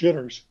empty the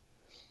shitters.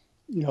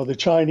 The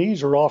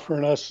Chinese are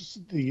offering us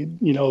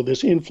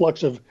this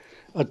influx of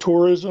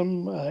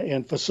tourism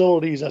and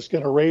facilities that's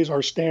going to raise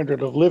our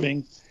standard of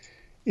living.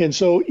 And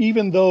so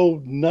even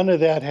though none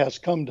of that has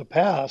come to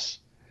pass,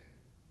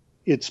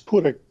 it's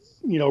put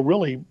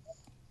really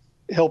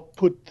helped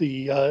put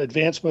the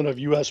advancement of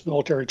U.S.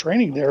 military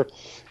training there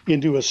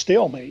into a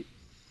stalemate.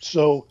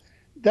 So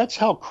that's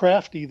how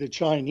crafty the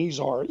Chinese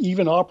are,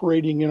 even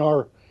operating in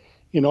our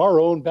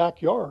own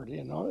backyard,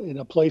 in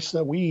a place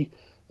that we,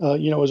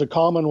 is a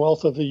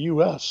commonwealth of the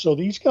U.S. So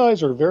these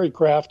guys are very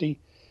crafty.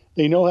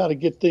 They know how to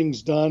get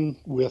things done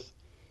with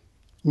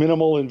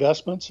minimal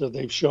investments, that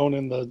they've shown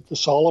in the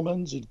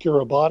Solomons and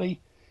Kiribati.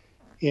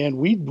 And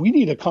we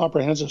need a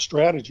comprehensive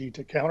strategy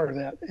to counter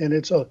that. And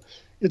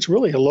it's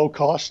really a low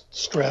cost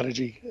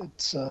strategy.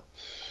 It's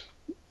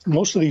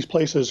most of these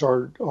places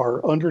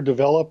are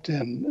underdeveloped,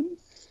 and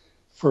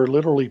for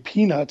literally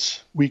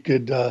peanuts, we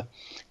could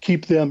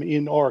keep them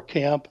in our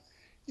camp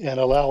and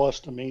allow us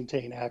to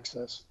maintain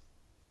access.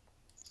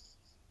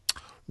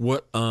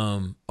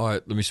 All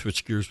right, let me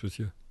switch gears with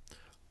you.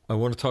 I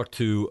want to talk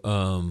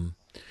to,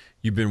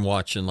 you've been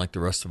watching, like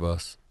the rest of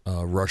us,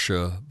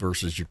 Russia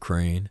versus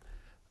Ukraine.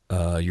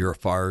 You're a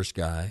fires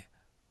guy.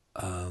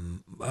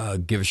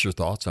 Give us your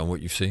thoughts on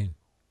what you've seen.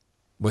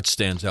 What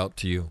stands out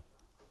to you?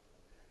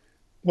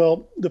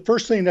 Well, the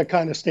first thing that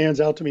kind of stands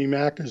out to me,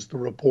 Mac, is the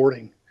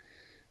reporting.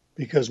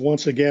 Because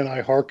once again,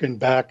 I hearken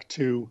back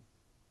to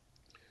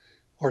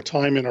our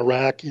time in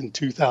Iraq in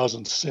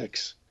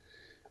 2006.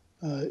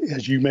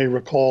 As you may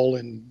recall,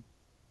 in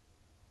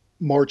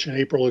March and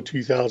April of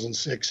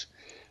 2006,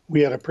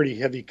 we had a pretty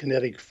heavy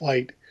kinetic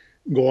fight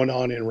going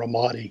on in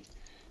Ramadi.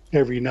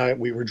 Every night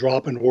we were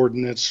dropping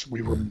ordnance.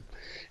 We were,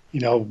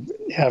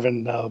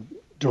 having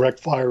direct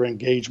fire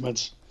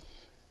engagements.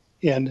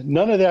 And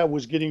none of that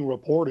was getting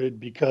reported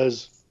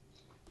because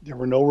there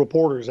were no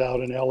reporters out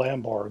in El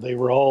Anbar. They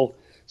were all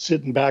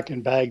sitting back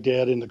in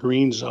Baghdad in the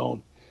green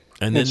zone.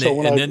 And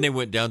then they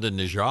went down to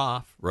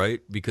Najaf,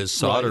 right? Because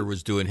Sadr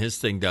was doing his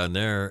thing down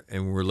there,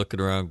 and we were looking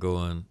around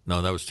going,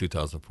 no, that was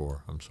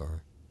 2004. I'm sorry.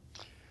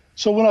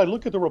 So when I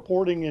look at the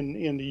reporting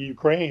in the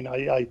Ukraine,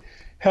 I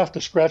have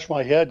to scratch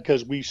my head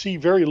because we see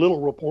very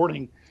little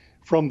reporting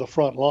from the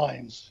front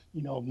lines.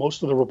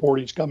 Most of the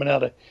reporting is coming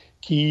out of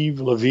Kyiv,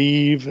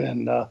 Lviv,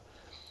 and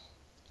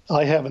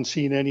I haven't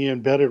seen any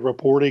embedded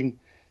reporting.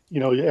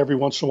 Every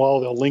once in a while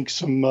they'll link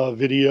some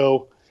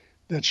video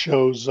that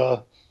shows,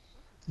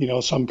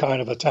 some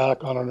kind of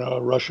attack on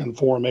a Russian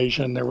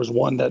formation. There was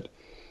one that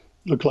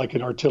looked like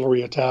an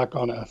artillery attack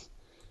on a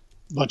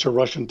bunch of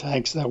Russian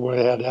tanks that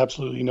had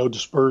absolutely no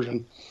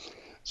dispersion.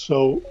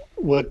 So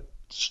what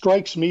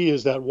strikes me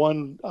is that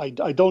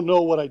I don't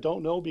know what I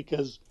don't know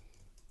because,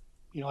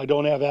 I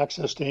don't have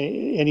access to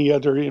any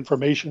other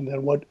information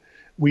than what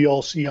we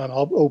all see on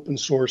open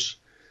source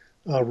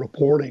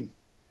reporting.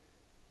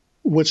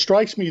 What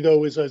strikes me,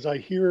 though, is as I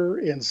hear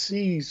and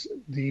see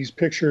these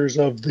pictures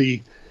of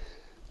the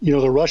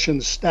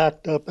Russians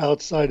stacked up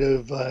outside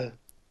of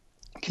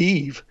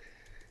Kyiv,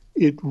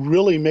 it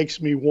really makes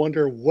me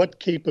wonder what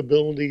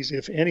capabilities,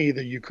 if any,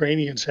 the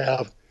Ukrainians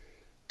have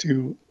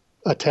to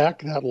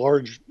attack that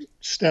large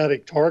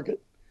static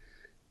target.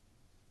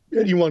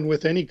 Anyone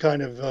with any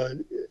kind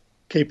of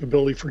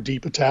capability for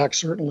deep attack,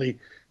 certainly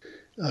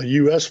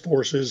U.S.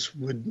 forces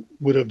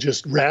would have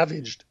just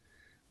ravaged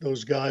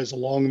those guys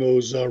along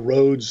those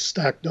roads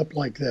stacked up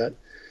like that.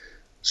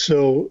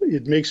 So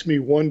it makes me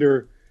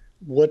wonder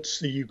what's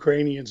the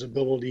Ukrainians'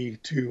 ability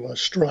to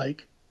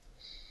strike.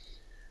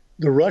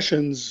 The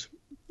Russians,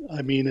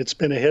 it's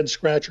been a head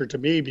scratcher to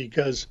me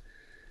because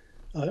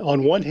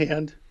on one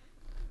hand,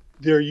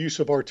 their use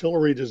of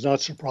artillery does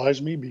not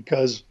surprise me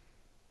because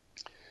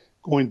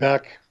going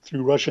back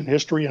through Russian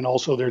history and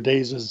also their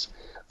days as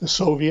the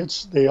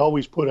Soviets, they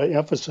always put an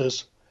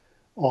emphasis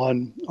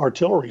on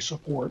artillery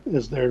support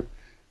as their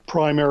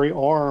primary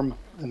arm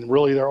and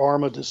really their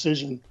arm of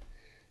decision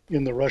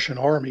in the Russian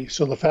army.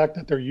 So the fact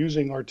that they're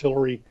using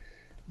artillery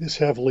this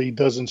heavily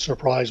doesn't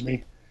surprise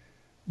me.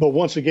 But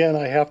once again,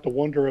 I have to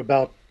wonder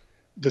about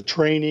the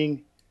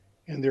training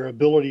and their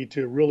ability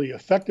to really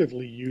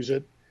effectively use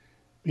it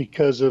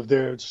because of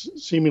their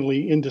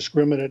seemingly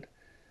indiscriminate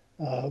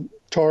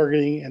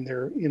targeting and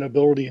their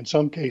inability in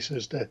some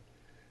cases to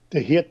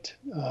hit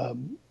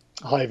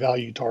high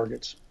value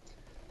targets.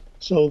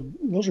 So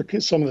those are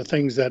some of the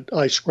things that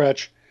I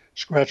scratch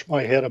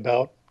my head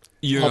about.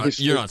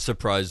 You're not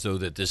surprised though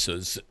that this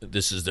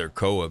is their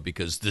COA,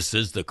 because this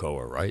is the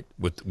COA, right?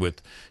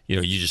 With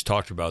you just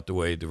talked about the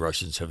way the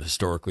Russians have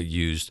historically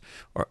used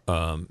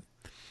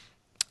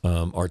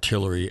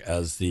artillery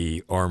as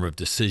the arm of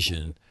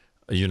decision.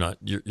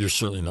 You're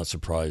certainly not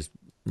surprised,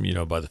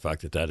 by the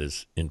fact that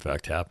is in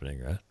fact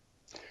happening, right?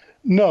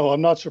 No,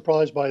 I'm not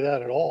surprised by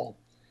that at all.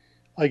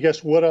 I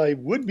guess what I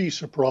would be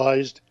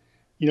surprised,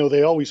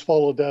 they always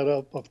followed that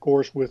up, of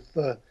course, with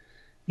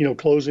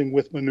closing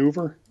with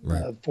maneuver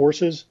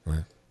forces.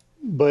 Right.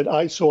 But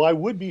I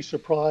would be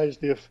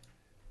surprised if,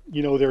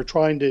 they're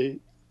trying to,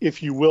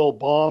 if you will,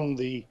 bomb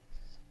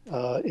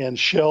and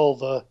shell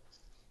the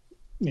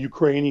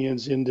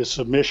Ukrainians into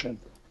submission,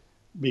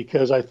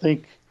 because I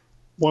think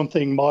one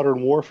thing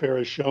modern warfare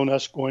has shown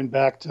us, going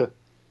back to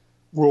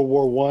World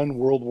War I,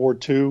 World War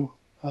II,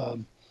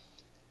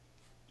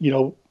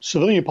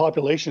 civilian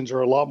populations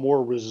are a lot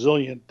more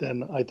resilient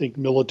than I think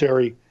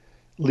military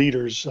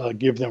leaders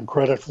give them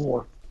credit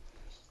for.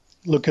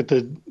 Look at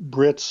the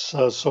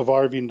Brits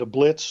surviving the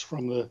Blitz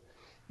in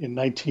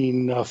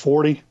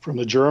 1940 from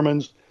the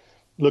Germans.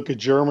 Look at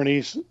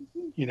Germany's,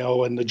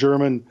 and the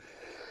German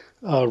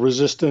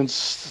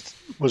resistance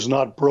was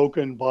not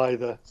broken by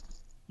the,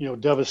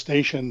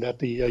 devastation that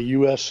the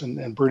U.S.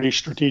 and British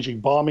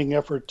strategic bombing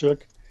effort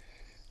took.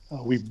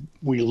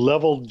 We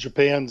leveled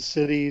Japan's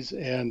cities,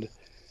 and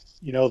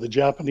the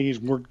Japanese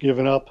weren't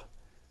giving up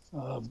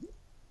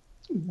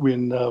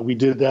when we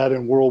did that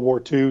in World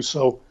War II.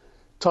 So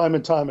time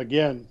and time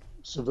again,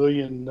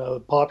 civilian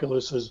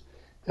populaces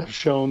have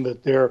shown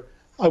that they're,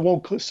 I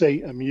won't say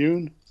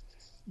immune,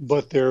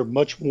 but they're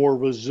much more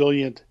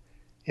resilient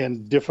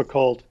and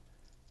difficult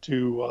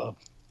to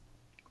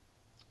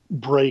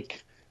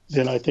break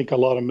than I think a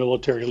lot of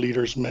military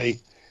leaders may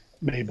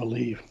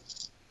believe.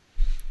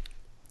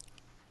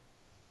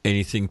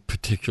 Anything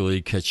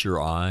particularly catch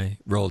your eye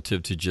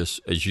relative to,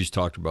 just as you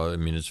talked about?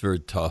 It's very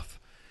tough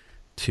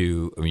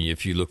to,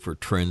 if you look for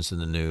trends in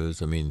the news,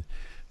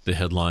 the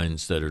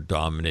headlines that are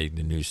dominating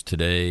the news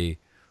today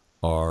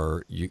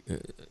are, this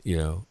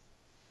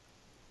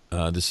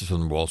is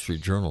from the Wall Street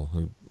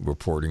Journal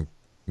reporting,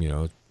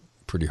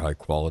 pretty high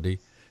quality.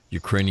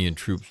 Ukrainian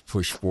troops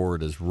push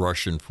forward as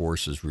Russian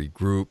forces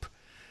regroup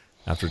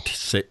after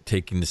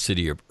taking the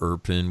city of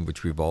Irpin,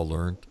 which we've all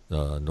learned,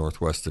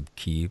 northwest of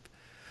Kyiv.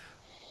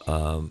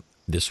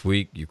 This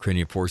week,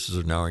 Ukrainian forces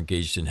are now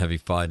engaged in heavy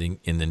fighting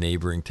in the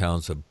neighboring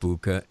towns of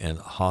Bucha and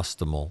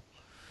Hostomel.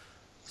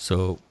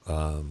 So,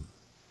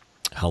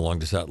 how long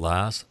does that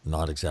last?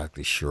 Not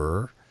exactly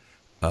sure.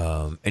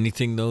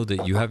 Anything, though,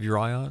 that you have your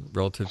eye on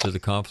relative to the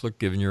conflict,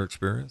 given your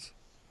experience?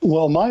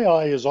 Well, my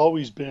eye has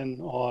always been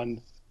on,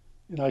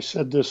 and I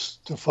said this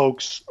to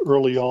folks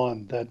early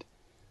on, that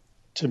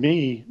to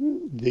me,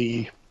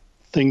 the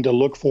thing to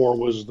look for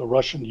was the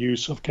Russian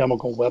use of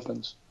chemical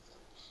weapons.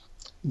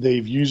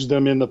 They've used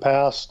them in the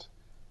past.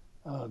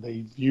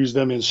 They've used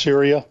them in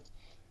Syria.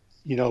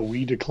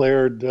 We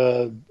declared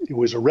it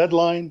was a red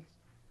line,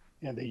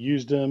 and they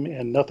used them,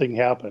 and nothing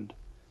happened.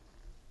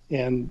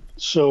 And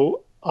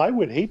so I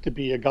would hate to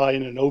be a guy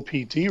in an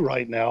OPT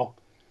right now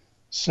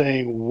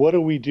saying, what do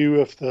we do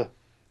if the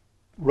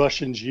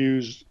Russians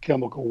use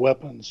chemical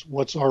weapons?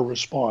 What's our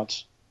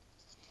response?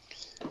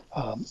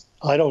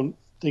 I don't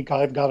think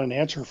I've got an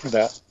answer for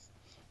that.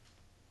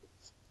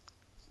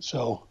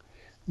 So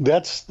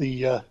that's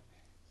the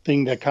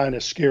thing that kind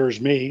of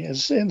scares me.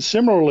 And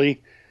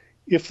similarly,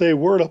 if they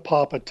were to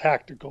pop a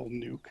tactical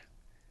nuke,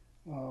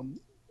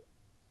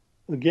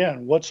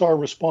 again, what's our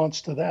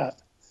response to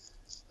that?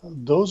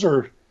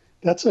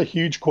 That's a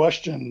huge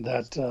question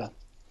that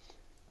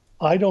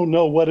I don't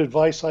know what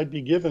advice I'd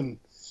be giving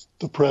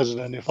the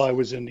president if I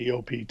was in the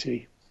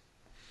OPT.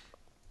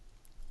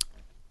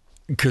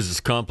 Because it's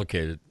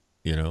complicated,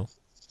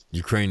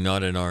 Ukraine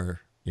not in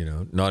our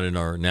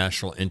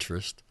national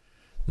interest,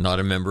 not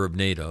a member of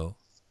NATO,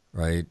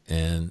 right?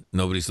 And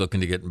nobody's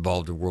looking to get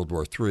involved in World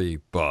War III,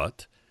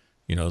 but,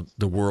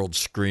 the world's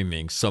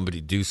screaming,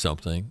 somebody do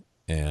something.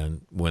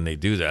 And when they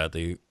do that,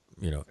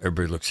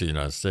 everybody looks to the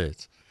United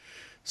States.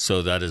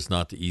 So that is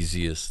not the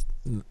easiest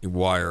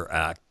wire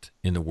act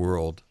in the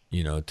world,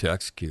 to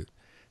execute.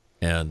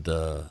 And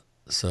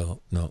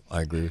so, no,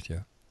 I agree with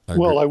you. I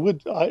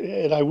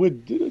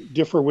would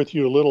differ with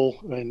you a little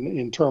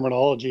in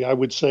terminology. I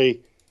would say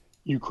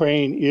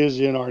Ukraine is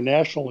in our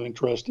national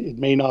interest. It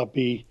may not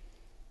be,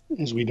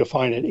 as we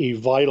define it, a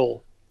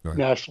vital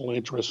national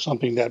interest,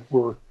 something that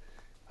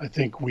I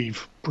think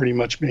we've pretty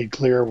much made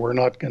clear we're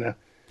not going to.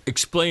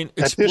 Explain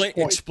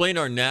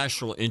our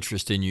national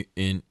interest in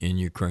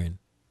Ukraine.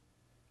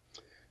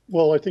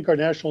 Well, I think our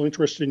national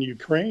interest in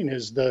Ukraine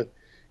is that,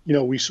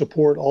 we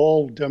support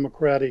all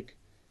democratic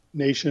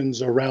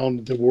nations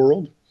around the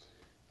world.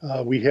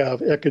 We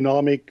have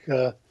economic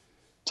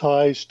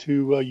ties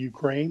to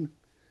Ukraine.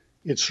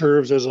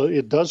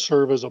 It does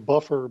serve as a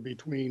buffer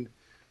between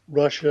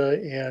Russia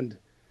and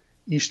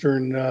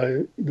Eastern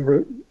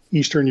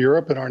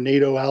Europe and our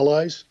NATO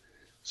allies.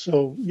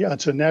 So yeah,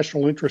 it's a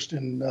national interest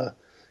in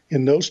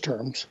those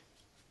terms.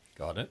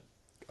 Got it.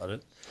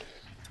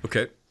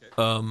 Okay.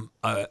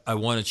 I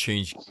want to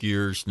change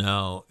gears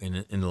now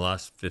in the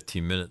last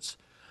 15 minutes.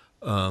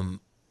 I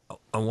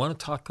want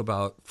to talk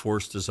about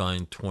Force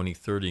Design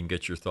 2030 and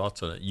get your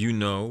thoughts on it.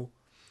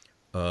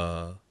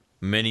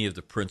 Many of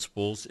the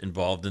principals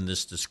involved in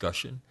this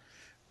discussion,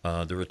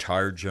 the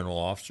retired general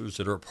officers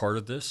that are a part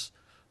of this.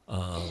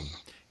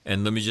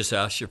 And let me just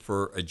ask you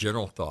for a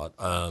general thought.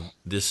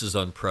 This is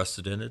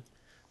unprecedented.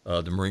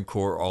 The Marine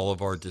Corps, all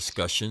of our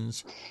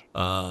discussions,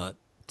 when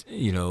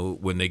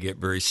they get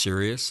very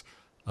serious,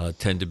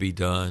 tend to be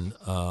done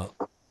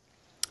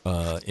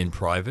in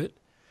private,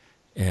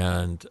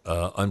 and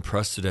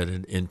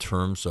unprecedented in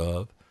terms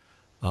of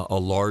a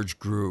large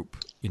group,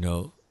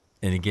 and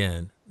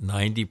again,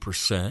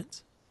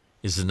 90%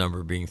 is the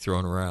number being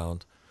thrown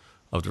around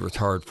of the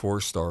retired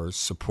four-stars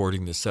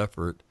supporting this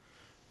effort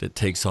that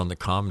takes on the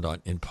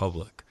commandant in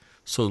public.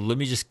 So let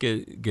me just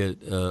get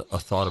a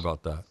thought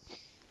about that.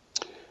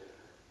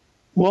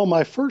 Well,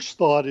 my first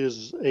thought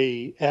is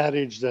a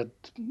adage that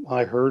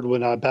I heard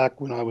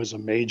back when I was a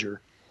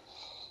major,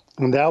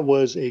 and that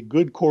was a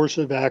good course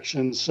of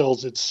action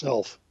sells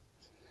itself.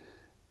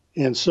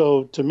 And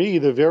so to me,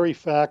 the very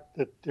fact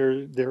that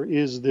there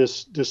is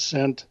this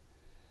dissent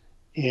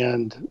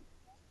and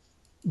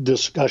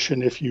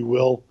discussion, if you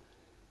will,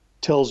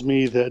 tells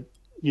me that,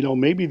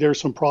 maybe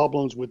there's some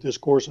problems with this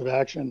course of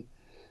action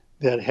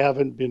that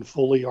haven't been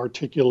fully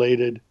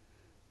articulated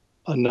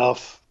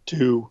enough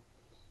to,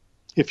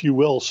 if you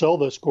will, sell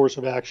this course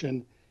of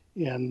action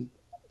and,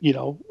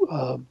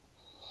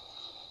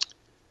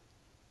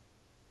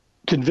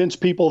 convince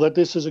people that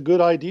this is a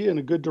good idea and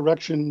a good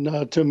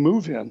direction to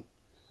move in.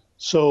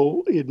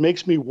 So it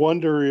makes me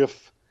wonder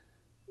if,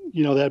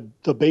 that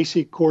the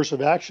basic course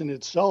of action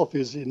itself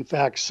is in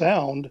fact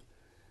sound.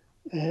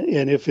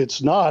 And if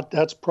it's not,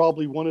 that's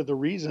probably one of the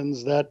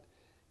reasons that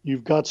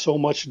you've got so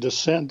much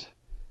dissent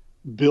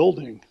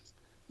building.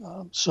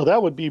 So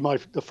that would be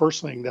the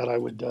first thing that I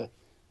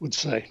would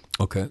say.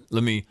 Okay.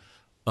 Let me,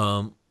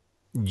 I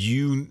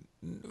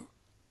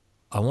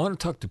want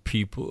to talk to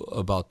people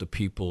about the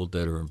people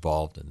that are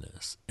involved in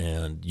this.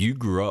 And you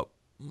grew up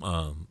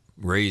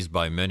raised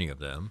by many of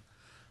them,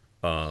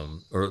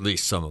 or at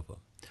least some of them.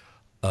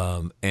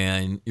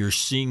 And you're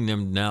seeing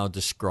them now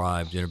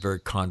described in a very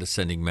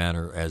condescending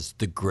manner as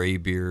the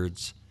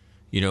graybeards,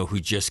 who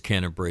just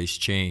can't embrace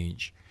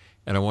change.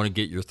 And I want to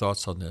get your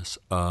thoughts on this.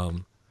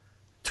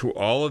 To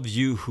all of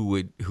you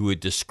who would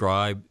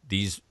describe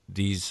these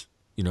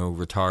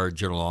retired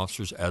general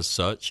officers as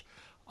such,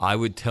 I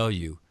would tell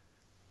you,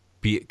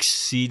 be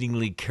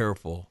exceedingly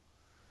careful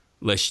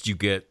lest you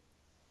get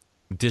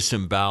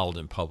disemboweled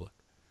in public.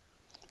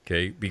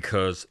 Okay,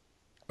 because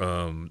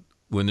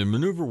when the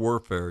maneuver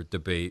warfare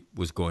debate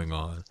was going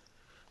on,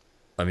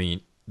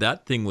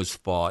 that thing was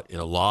fought in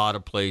a lot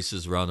of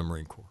places around the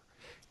Marine Corps.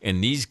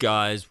 And these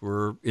guys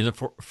were in the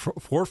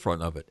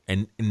forefront of it.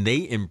 And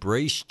they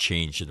embraced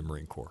change in the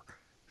Marine Corps.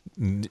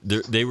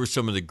 They were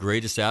some of the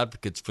greatest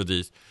advocates for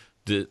this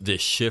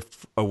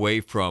shift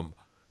away from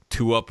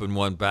 2 up and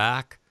 1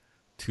 back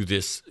to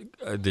this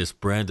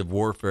brand of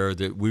warfare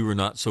that we were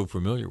not so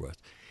familiar with.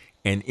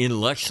 And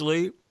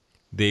intellectually,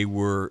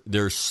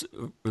 first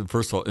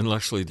of all,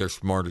 intellectually, they're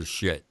smart as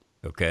shit,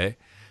 okay?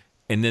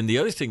 And then the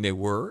other thing they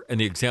were,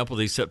 and the example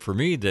they set for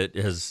me that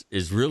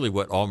is really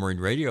what All Marine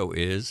Radio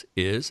is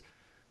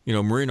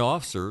Marine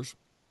officers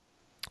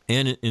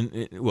and,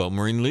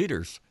 Marine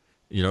leaders,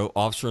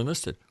 officer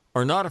enlisted,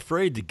 are not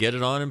afraid to get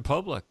it on in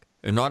public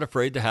and not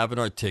afraid to have an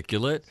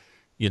articulate,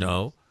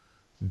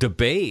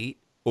 debate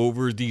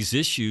over these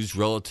issues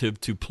relative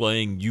to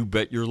playing You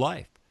Bet Your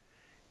Life.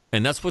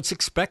 And that's what's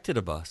expected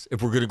of us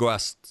if we're going to go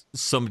ask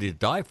somebody to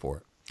die for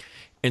it.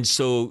 And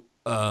so,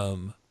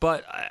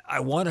 but I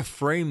want to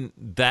frame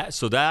that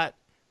so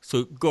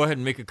go ahead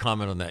and make a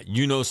comment on that.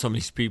 Some of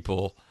these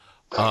people,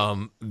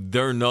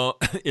 they're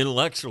not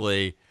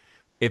intellectually,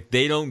 if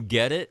they don't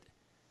get it,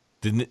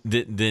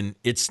 then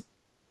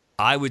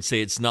I would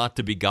say it's not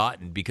to be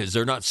gotten because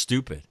they're not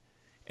stupid.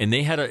 And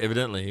they had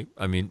evidently,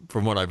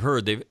 from what I've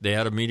heard, they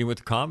had a meeting with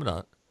the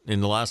commandant in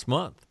the last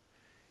month.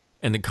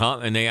 And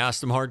they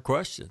asked them hard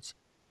questions,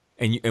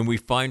 and we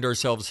find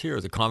ourselves here.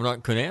 The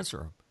commandant couldn't answer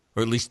them,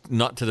 or at least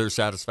not to their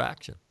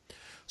satisfaction.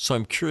 So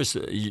I'm curious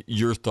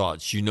your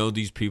thoughts.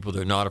 These people;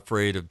 they're not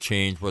afraid of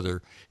change,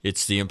 whether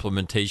it's the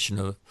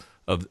implementation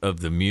of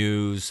the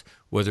Muse,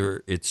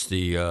 whether it's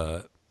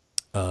the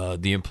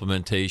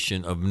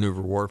implementation of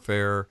maneuver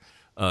warfare,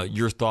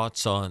 Your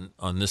thoughts on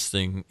this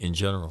thing in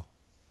general?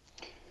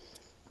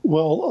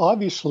 Well,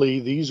 obviously,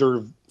 these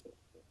are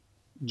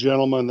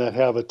gentlemen that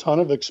have a ton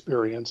of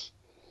experience,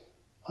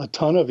 a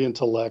ton of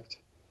intellect,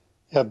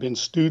 have been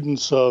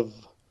students of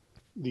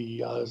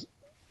the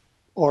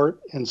art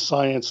and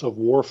science of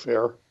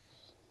warfare,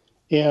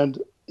 and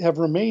have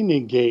remained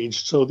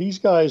engaged. So these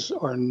guys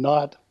are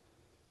not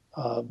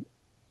out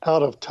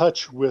of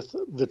touch with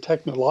the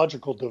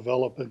technological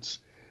developments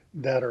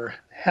that are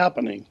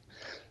happening.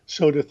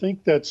 So to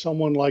think that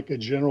someone like a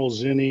General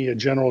Zinni, a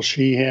General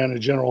Sheehan, a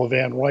General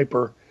Van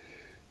Riper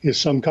is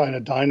some kind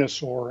of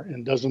dinosaur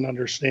and doesn't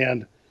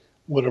understand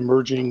what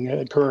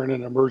current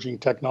and emerging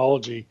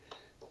technology,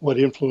 what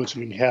influence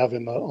we can have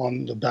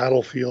on the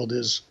battlefield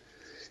is,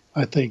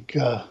 I think,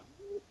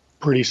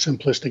 pretty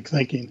simplistic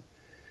thinking.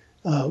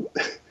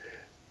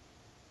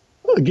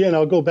 Again,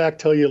 I'll go back,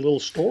 tell you a little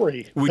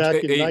story.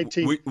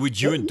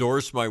 Would you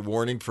endorse my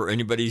warning for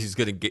anybody who's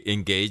going to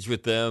engage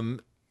with them?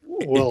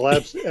 Well,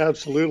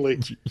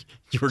 absolutely.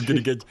 You were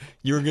going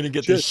to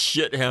get the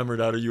shit hammered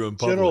out of you in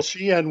public. General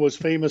Sheehan was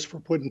famous for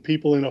putting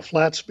people in a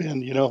flat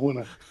spin, when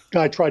a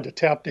guy tried to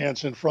tap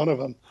dance in front of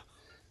him.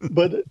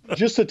 But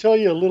just to tell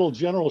you a little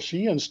General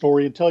Sheehan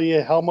story and tell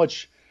you how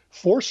much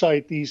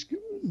foresight these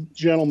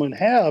gentlemen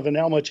have and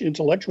how much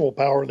intellectual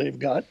power they've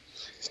got.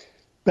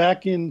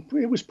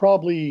 It was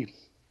probably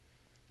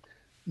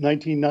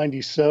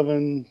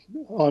 1997.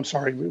 Oh, I'm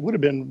sorry, it would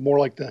have been more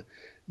like the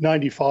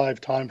 95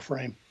 time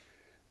frame.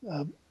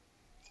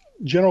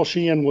 General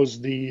Sheehan was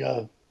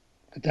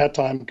at that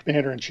time,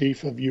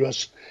 Commander-in-Chief of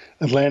U.S.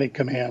 Atlantic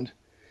Command.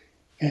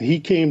 And he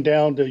came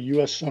down to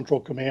U.S. Central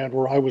Command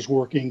where I was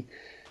working,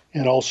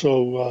 and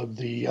also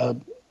the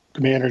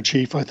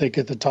Commander-in-Chief, I think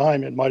at the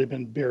time, it might have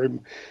been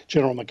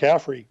General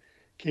McCaffrey,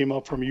 came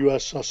up from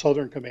U.S.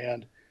 Southern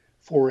Command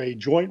for a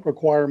Joint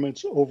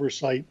Requirements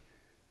Oversight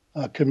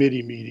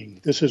Committee meeting.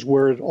 This is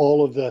where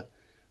all of the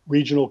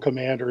regional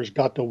commanders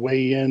got to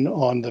weigh in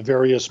on the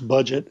various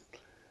budget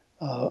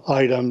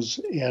items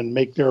and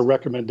make their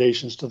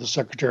recommendations to the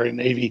Secretary of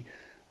Navy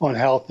on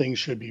how things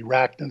should be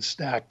racked and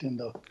stacked in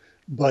the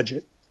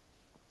budget.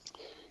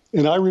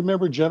 And I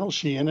remember General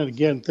Sheehan, and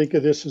again, think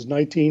of this as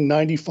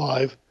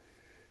 1995.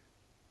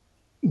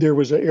 There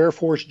was an Air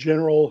Force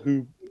general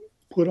who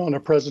put on a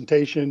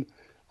presentation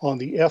on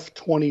the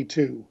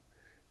F-22,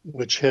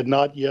 which had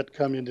not yet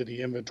come into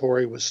the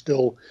inventory, was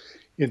still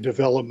in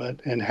development,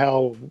 and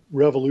how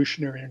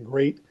revolutionary and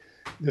great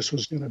this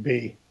was going to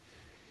be.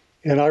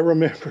 And I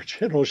remember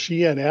General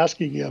Sheehan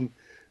asking him,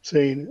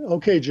 saying,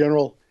 "Okay,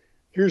 General,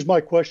 here's my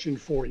question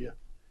for you.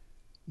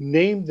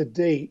 Name the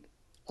date.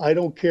 I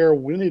don't care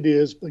when it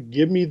is, but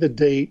give me the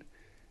date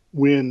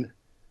when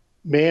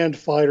manned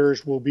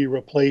fighters will be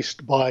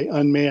replaced by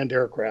unmanned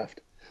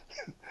aircraft."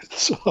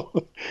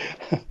 So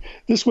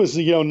this was,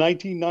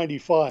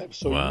 1995.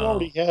 So wow. You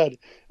already had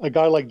a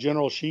guy like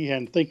General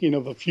Sheehan thinking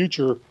of a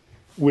future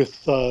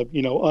with,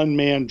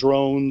 unmanned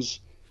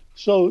drones.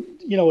 So,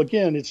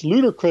 again, it's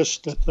ludicrous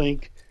to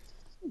think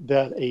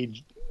that a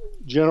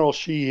General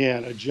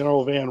Sheehan, a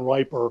General Van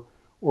Riper,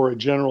 or a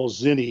General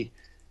Zinni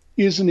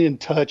isn't in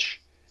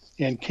touch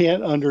and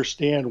can't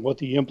understand what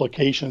the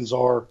implications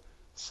are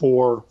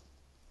for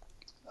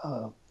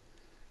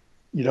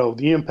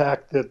the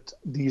impact that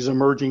these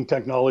emerging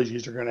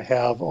technologies are going to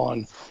have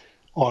on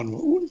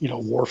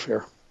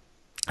warfare.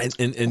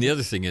 And the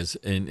other thing is,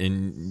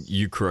 and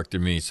you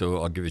corrected me, so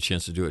I'll give you a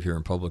chance to do it here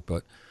in public,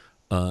 but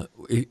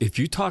if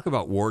you talk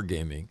about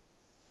wargaming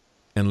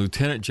and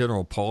Lieutenant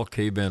General Paul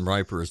K. Van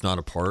Riper is not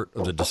a part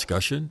of the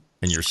discussion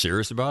and you're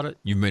serious about it,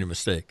 you've made a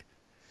mistake.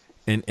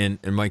 And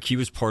Mike, he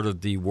was part of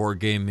the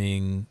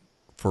wargaming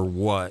for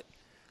what,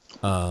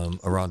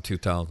 around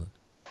 2000?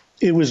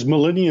 It was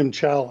Millennium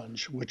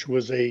Challenge, which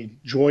was a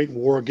joint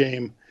war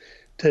game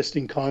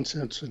testing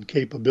concepts and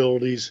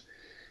capabilities.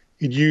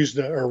 It used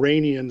the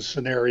Iranian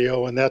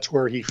scenario, and that's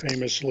where he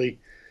famously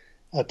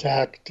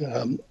attacked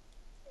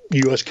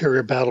U.S.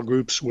 carrier battle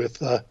groups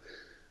with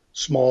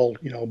small,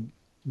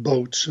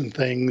 boats and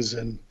things,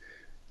 and,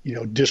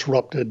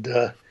 disrupted,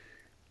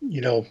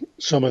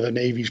 some of the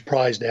Navy's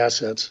prized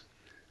assets.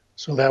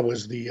 So that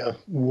was the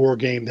war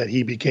game that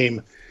he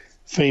became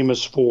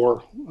famous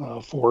for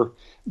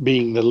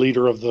being the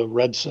leader of the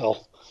Red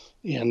Cell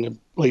and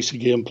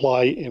basically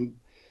employing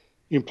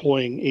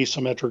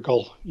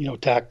asymmetrical,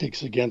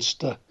 tactics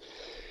against,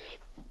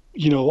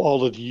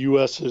 all of the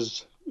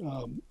U.S.'s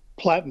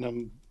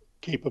platinum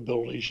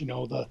capabilities,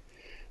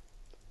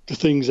 the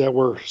things that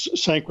were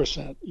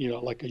sacrosanct,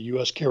 like a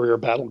U.S. carrier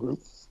battle group.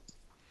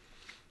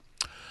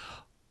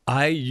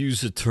 I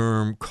use a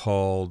term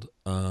called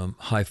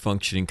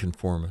high-functioning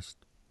conformist,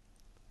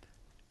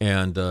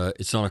 and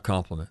it's not a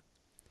compliment.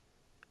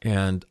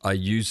 And I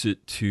use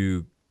it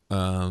to,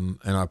 and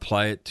I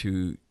apply it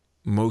to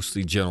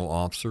mostly general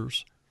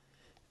officers.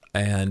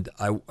 And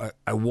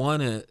I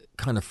want to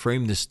kind of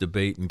frame this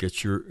debate and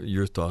get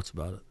your thoughts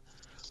about it.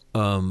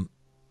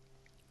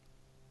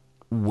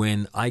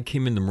 When I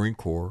came in the Marine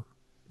Corps,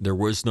 there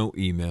was no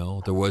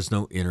email, there was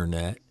no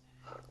internet.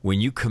 When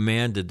you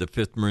commanded the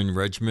 5th Marine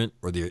Regiment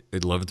or the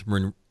 11th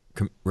Marine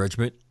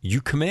regiment,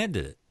 you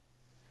commanded it.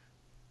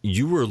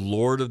 You were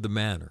lord of the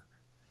manor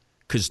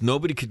because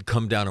nobody could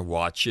come down and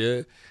watch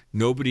you.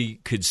 Nobody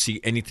could see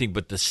anything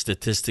but the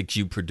statistics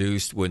you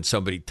produced when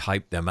somebody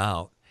typed them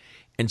out.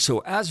 And so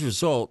as a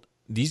result,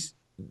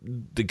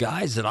 the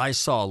guys that I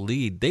saw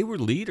lead, they were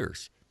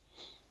leaders.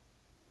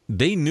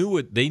 They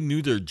knew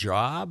their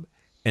job,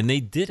 and they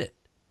did it.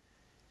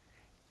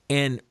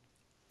 And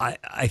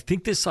I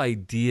think this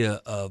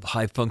idea of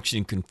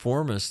high-functioning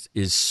conformist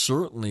is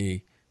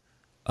certainly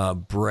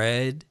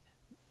bred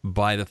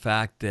by the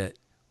fact that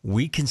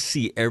we can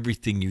see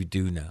everything you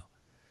do now.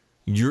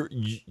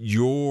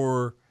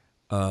 Your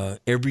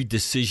every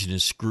decision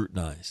is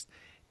scrutinized.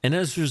 And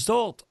as a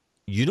result,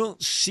 you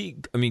don't see,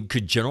 I mean,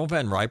 could General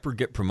Van Riper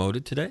get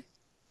promoted today?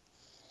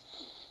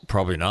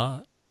 Probably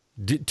not.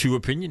 Too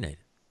opinionated.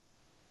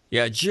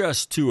 Yeah,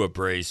 just too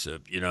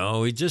abrasive,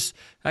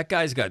 that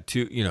guy's got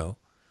too,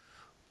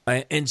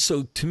 And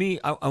so to me,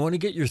 I want to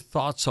get your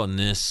thoughts on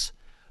this.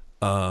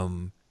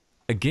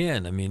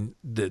 Again, I mean,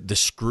 the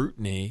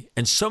scrutiny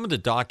and some of the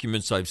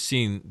documents I've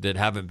seen that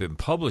haven't been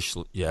published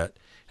yet,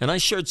 and I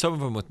shared some of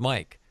them with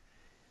Mike.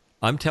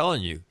 I'm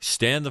telling you,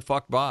 stand the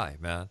fuck by,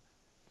 man.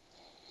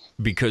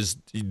 Because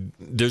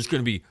there's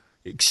going to be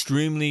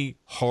extremely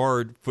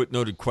hard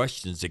footnoted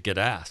questions that get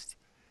asked.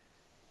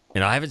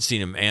 And I haven't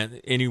seen them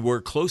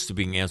anywhere close to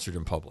being answered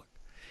in public.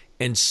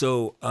 And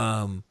so,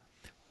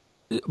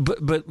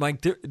 but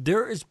Mike,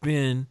 there has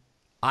been,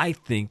 I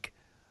think,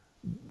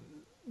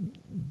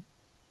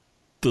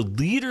 the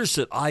leaders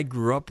that I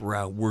grew up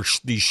around were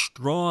these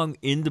strong,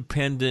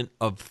 independent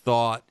of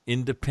thought,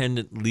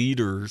 independent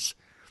leaders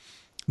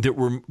that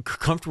were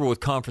comfortable with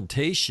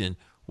confrontation.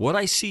 What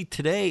I see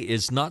today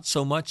is not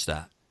so much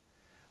that.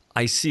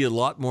 I see a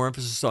lot more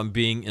emphasis on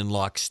being in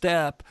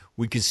lockstep.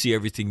 We can see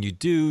everything you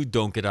do.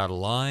 Don't get out of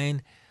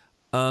line.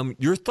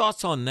 Your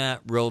thoughts on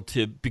that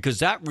relative, because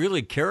that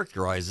really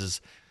characterizes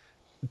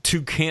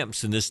two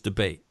camps in this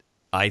debate,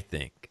 I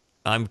think.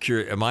 I'm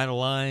curious, am I out of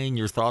line?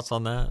 Your thoughts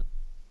on that?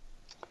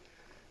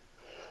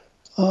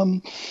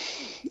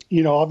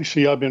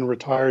 Obviously I've been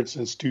retired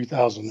since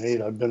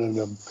 2008. I've been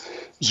an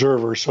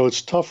observer, so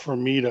it's tough for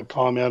me to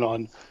comment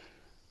on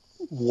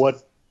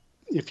what,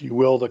 if you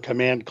will, the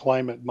command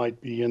climate might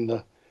be in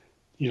the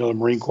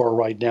Marine Corps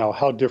right now.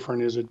 How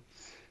different is it,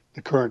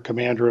 the current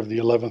commander of the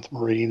 11th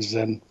Marines,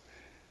 than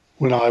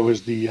when I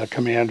was the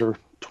commander,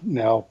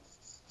 now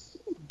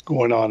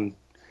going on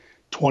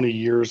 20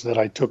 years that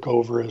I took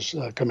over as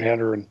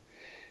commander and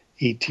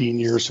 18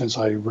 years since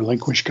I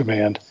relinquished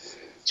command.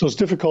 So it's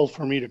difficult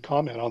for me to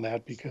comment on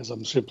that because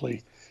I'm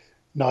simply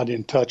not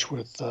in touch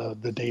with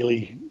the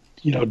daily,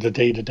 the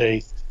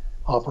day-to-day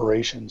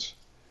operations.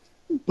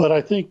 But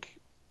I think,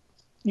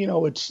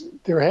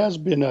 there has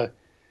been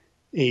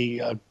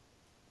a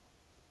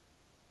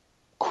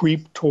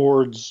creep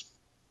towards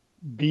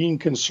being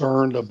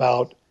concerned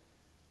about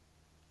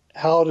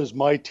how does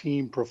my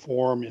team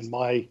perform in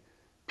my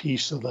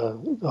piece of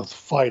the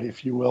fight,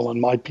 if you will,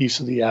 and my piece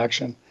of the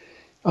action.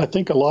 I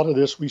think a lot of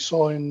this we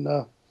saw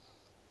in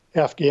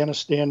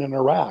Afghanistan and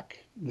Iraq,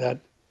 that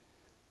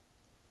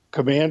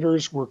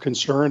commanders were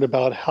concerned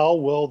about how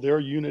well their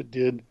unit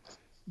did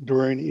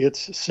during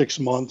its 6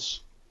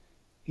 months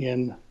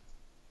in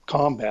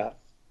combat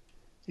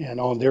and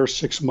on their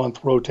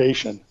 6-month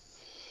rotation,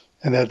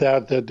 and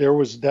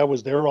that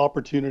was their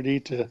opportunity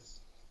to,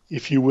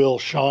 if you will,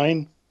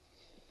 shine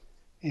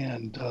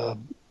and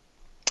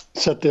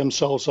set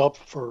themselves up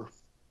for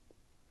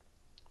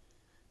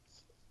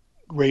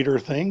greater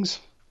things.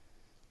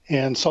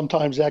 And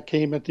sometimes that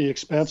came at the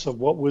expense of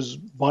what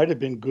might have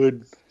been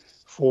good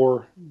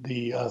for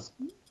the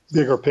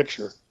bigger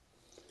picture.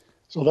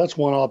 So that's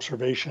one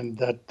observation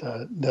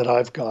that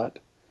I've got.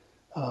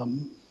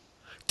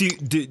 Do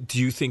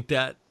you think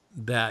that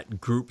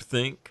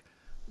groupthink,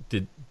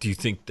 do you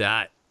think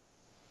that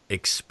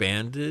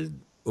expanded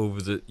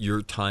over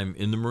your time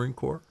in the Marine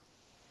Corps?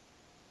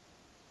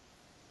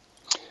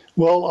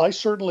 Well, I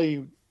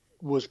certainly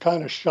was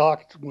kind of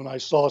shocked when I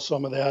saw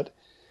some of that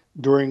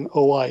during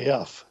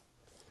OIF.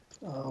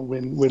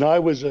 When I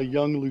was a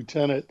young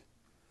lieutenant,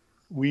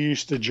 we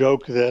used to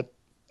joke that,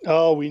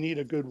 we need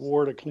a good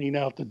war to clean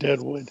out the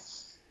deadwood.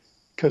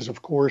 Because,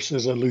 of course,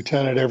 as a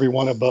lieutenant,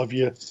 everyone above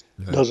you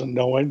doesn't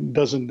know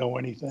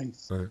anything.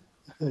 Right.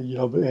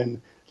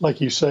 And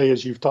like you say,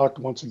 as you've talked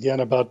once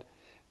again about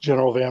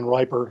General Van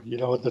Riper,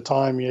 at the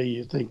time,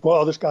 you think,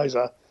 well, this guy's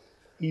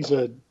he's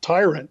a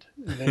tyrant.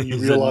 And then you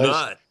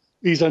realize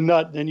he's a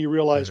nut. Then you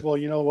realize, well,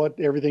 you know what?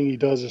 Everything he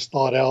does is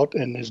thought out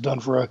and is done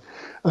for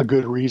a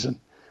good reason.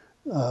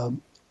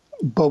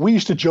 But we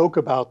used to joke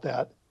about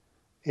that.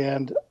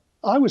 And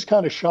I was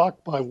kind of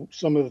shocked by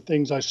some of the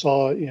things I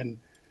saw in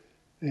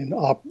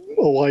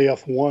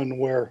OIF 1,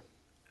 where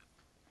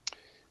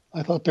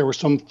I thought there were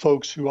some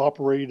folks who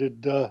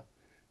operated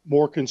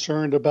more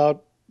concerned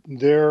about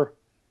their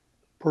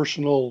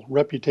personal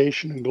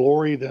reputation and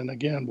glory than,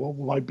 again, what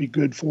might be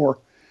good for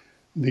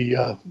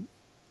the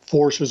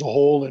force as a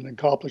whole and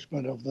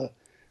accomplishment of the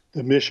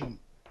mission.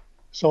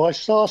 So I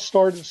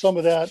started some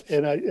of that,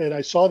 and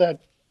I saw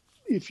that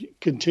if you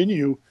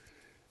continue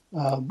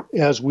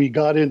as we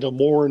got into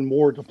more and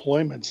more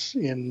deployments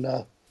in,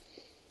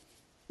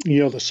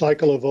 the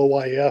cycle of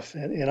OIF,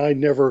 and I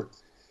never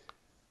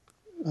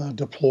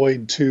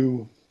deployed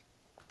to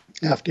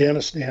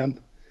Afghanistan,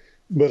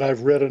 but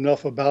I've read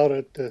enough about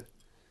it to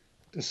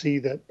see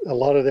that a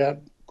lot of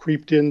that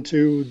creeped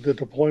into the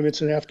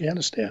deployments in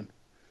Afghanistan.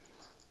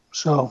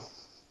 So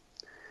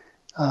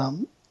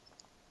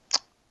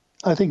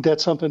I think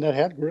that's something that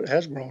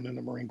has grown in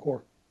the Marine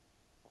Corps.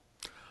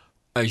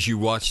 As you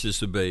watch this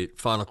debate,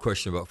 final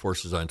question about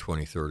Force Design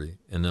 2030,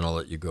 and then I'll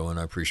let you go, and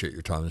I appreciate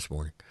your time this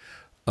morning.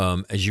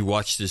 As you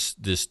watch this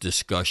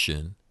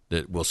discussion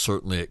that will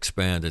certainly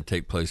expand and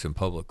take place in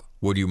public,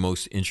 what are you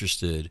most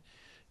interested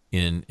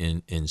in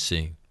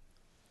seeing?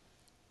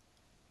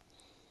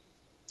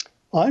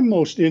 I'm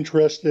most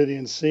interested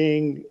in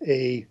seeing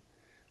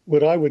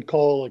what I would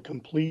call a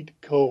complete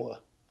COA,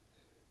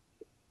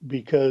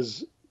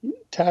 because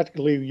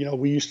tactically,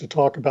 we used to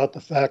talk about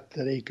the fact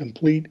that a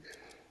complete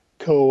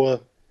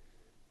COA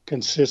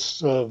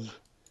consists of,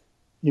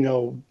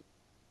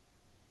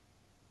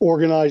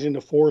 organizing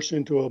the force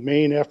into a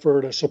main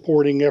effort, a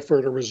supporting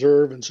effort, a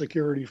reserve and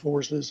security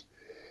forces,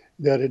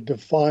 that it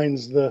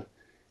defines the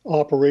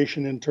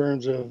operation in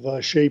terms of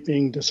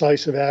shaping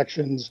decisive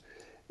actions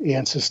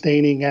and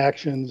sustaining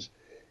actions,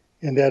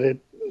 and that it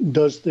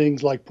does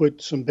things like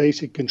put some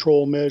basic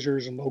control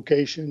measures and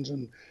locations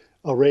and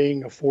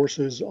arraying of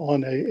forces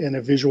in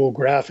a visual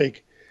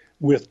graphic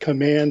with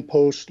command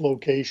post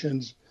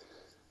locations.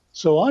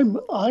 So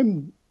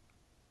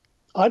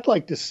I'd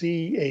like to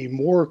see a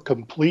more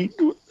complete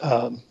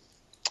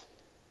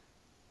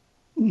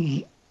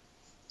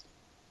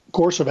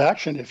course of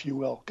action, if you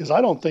will, because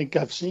I don't think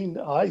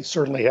I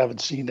certainly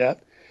haven't seen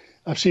that.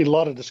 I've seen a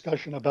lot of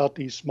discussion about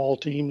these small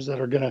teams that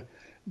are going to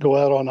go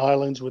out on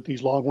islands with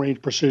these long-range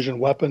precision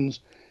weapons,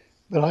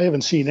 but I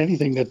haven't seen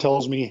anything that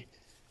tells me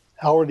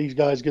how are these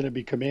guys going to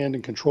be command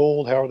and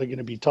controlled, how are they going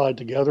to be tied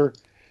together,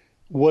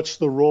 what's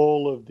the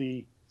role of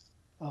the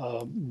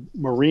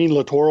Marine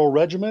Littoral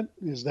Regiment?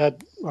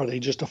 Are they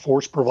just a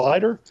force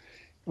provider?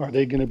 Are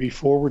they going to be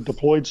forward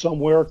deployed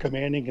somewhere,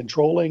 commanding,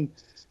 controlling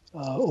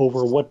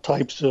over what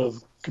types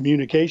of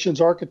communications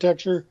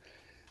architecture?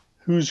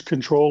 Who's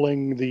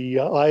controlling the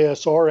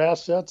ISR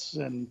assets,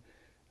 and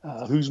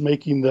who's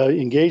making the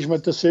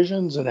engagement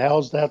decisions, and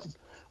how's that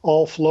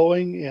all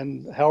flowing,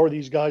 and how are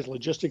these guys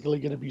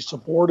logistically going to be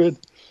supported?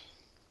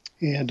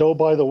 And oh,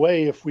 by the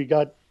way, if we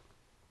got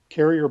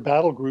carrier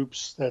battle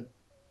groups that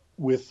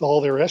with all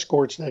their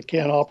escorts that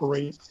can't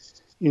operate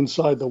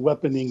inside the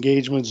weapon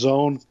engagement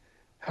zone,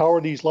 how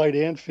are these light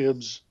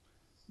amphibs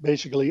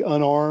basically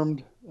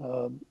unarmed,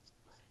 no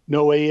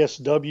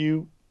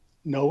ASW,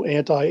 no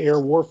anti-air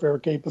warfare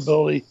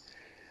capability?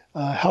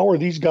 How are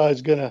these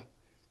guys going to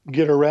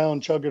get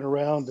around, chugging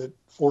around at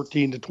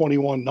 14 to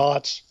 21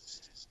 knots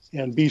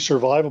and be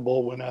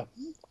survivable when a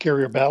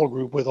carrier battle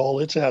group with all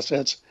its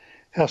assets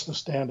has to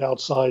stand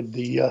outside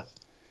the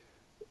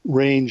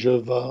range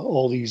of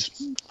all these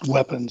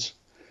weapons?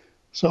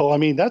 So,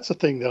 that's the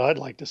thing that I'd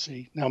like to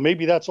see. Now,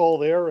 maybe that's all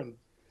there, and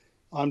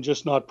I'm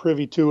just not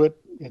privy to it.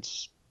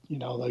 It's,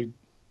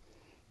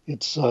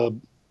 it's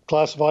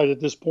classified at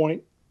this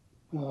point,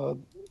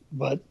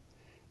 but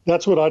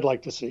that's what I'd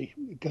like to see,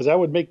 because that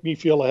would make me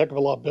feel a heck of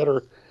a lot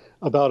better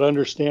about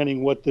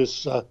understanding what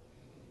this,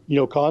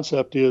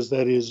 concept is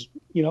that is,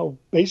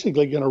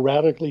 basically going to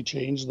radically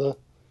change the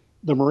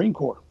Marine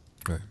Corps.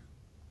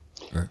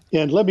 Right.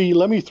 And let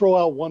me throw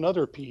out one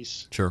other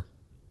piece. Sure.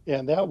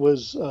 And that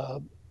was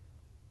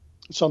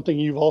something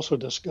you've also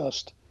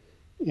discussed.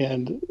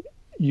 And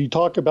you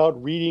talk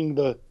about reading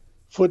the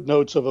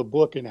footnotes of a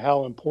book and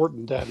how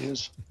important that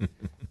is.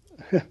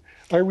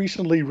 I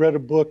recently read a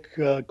book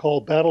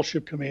called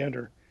Battleship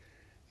Commander.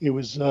 It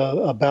was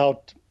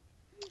about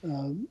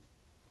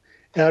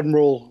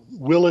Admiral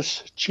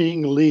Willis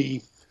Ching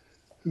Lee,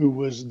 who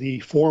was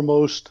the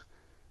foremost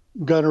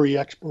gunnery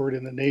expert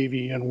in the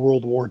Navy in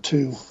World War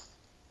II.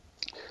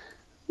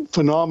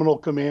 Phenomenal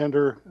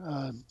commander,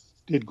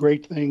 did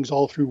great things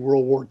all through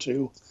World War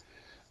II.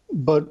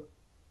 But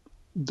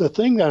the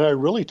thing that I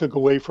really took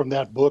away from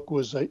that book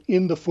was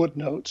in the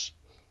footnotes,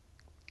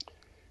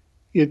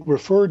 it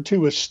referred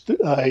to a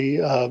study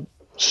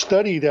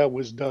that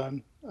was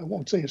done. I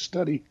won't say a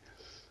study.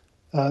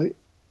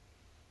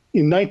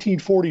 In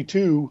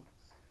 1942,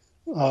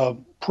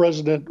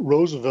 President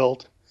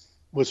Roosevelt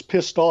was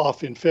pissed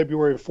off in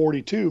February of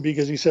 42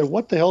 because he said,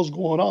 what the hell's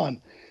going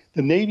on?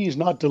 The Navy's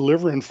not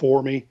delivering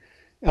for me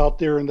out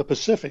there in the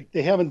Pacific.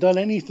 They haven't done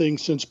anything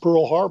since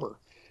Pearl Harbor.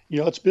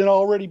 It's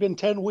already been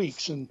 10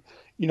 weeks and,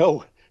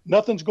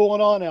 nothing's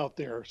going on out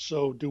there.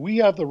 So do we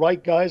have the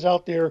right guys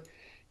out there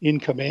in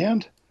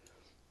command?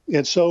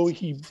 And so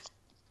he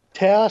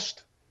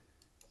tasked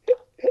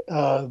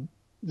the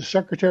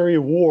Secretary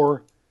of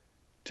War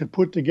to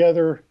put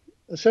together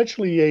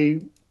essentially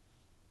a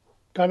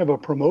kind of a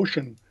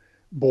promotion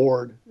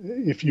board,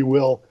 if you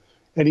will.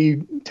 And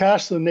he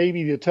tasked the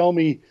Navy to tell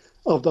me,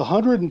 of the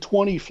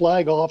 120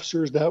 flag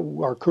officers that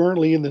are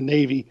currently in the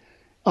Navy,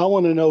 I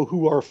want to know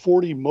who our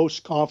 40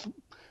 most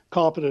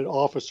competent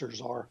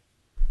officers are.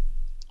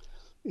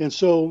 And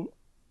so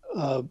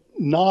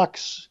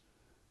Knox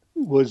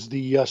was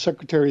the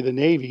Secretary of the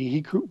Navy.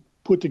 He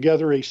put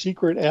together a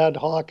secret ad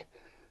hoc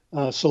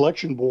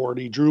selection board.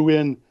 He drew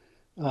in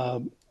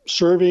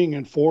serving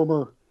and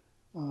former,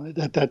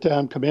 at that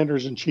time,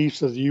 commanders and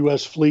chiefs of the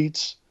U.S.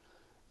 fleets,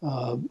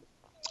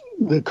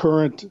 the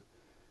current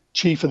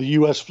chief of the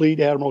U.S.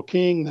 fleet, Admiral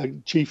King, the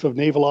chief of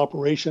naval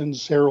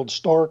operations, Harold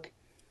Stark,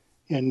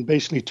 and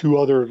basically two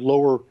other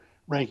lower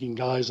ranking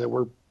guys that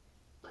were,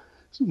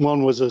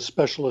 one was a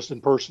specialist in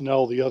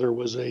personnel, the other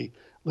was a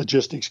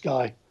logistics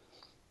guy.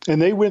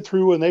 And they went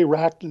through and they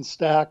racked and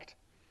stacked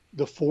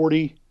the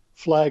 40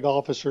 flag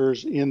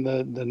officers in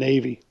the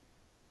Navy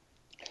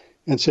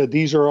and said,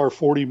 these are our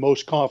 40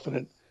 most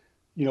confident,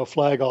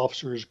 flag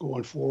officers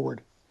going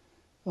forward.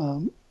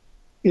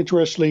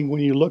 Interesting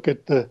when you look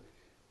at the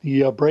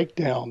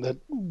breakdown, that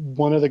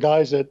one of the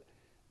guys that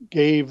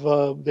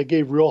they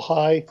gave real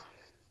high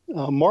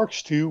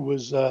marks to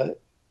was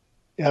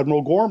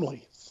Admiral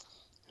Gormley,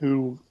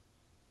 who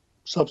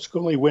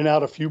subsequently went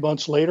out a few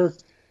months later,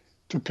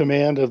 took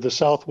command of the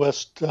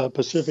Southwest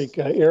Pacific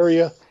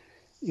area,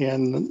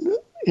 and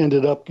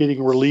ended up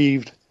getting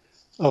relieved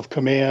of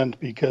command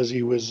because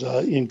he was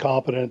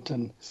incompetent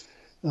and,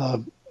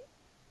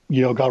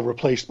 got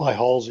replaced by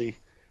Halsey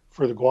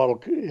for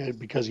the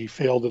because he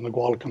failed in the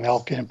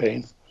Guadalcanal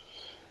campaign.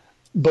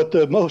 But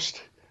the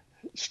most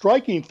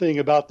striking thing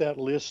about that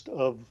list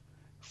of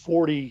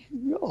 40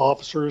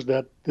 officers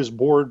that this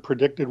board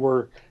predicted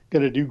were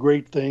going to do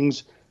great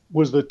things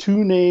was the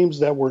two names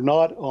that were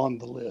not on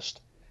the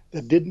list,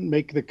 that didn't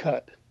make the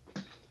cut.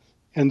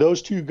 And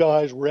those two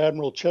guys were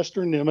Admiral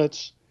Chester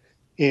Nimitz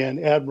and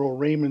Admiral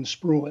Raymond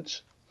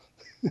Spruance,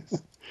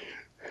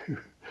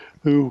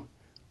 who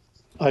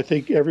I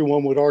think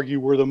everyone would argue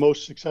were the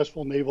most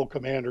successful naval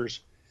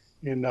commanders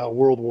in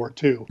World War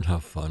II. How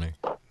funny.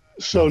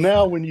 So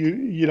now when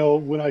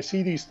when I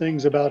see these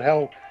things about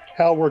how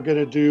we're going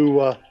to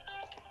do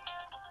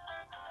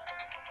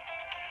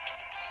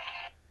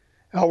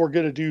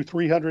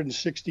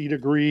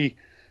 360-degree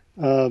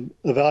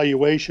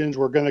evaluations,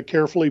 we're going to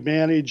carefully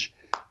manage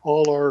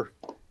all our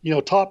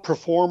top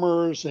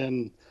performers,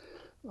 and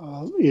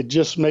it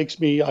just makes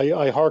me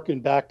I hearken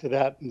back to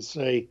that and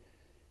say,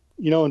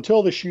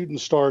 until the shooting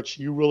starts,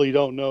 you really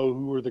don't know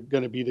who are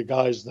going to be the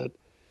guys that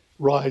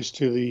rise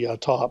to the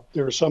top.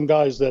 There are some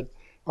guys that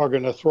are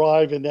going to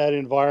thrive in that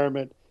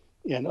environment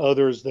and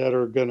others that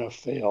are going to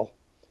fail.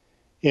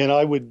 And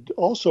I would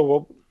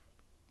also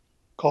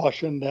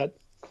caution that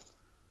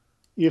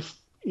if,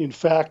 in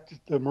fact,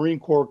 the Marine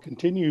Corps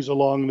continues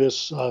along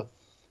this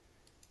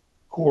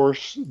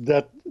course,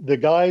 that the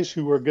guys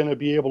who are going to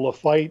be able to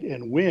fight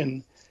and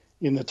win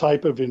in the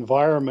type of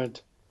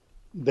environment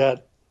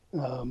that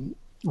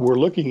we're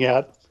looking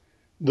at,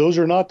 those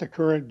are not the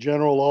current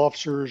general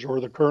officers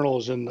or the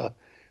colonels in the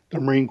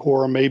Marine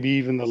Corps, or maybe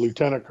even the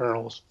lieutenant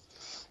colonels.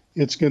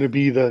 It's going to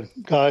be the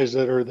guys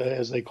that are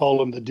as they call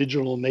them, the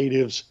digital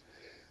natives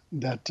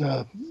that,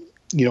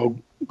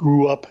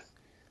 grew up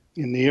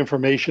in the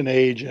information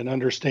age and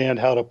understand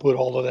how to put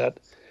all of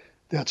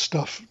that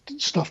stuff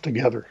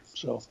together.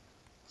 So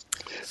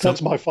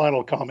that's my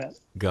final comment.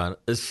 Got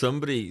it.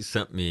 Somebody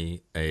sent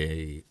me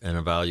an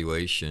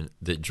evaluation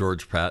that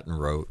George Patton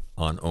wrote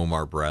on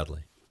Omar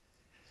Bradley.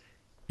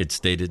 It's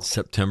dated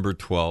September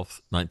 12th,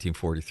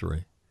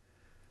 1943.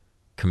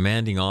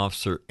 Commanding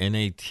officer,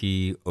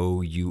 NATOUSA,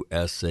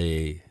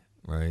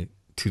 right,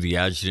 to the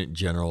Adjutant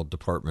General,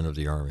 Department of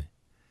the Army.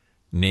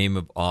 Name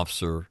of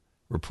officer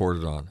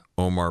reported on,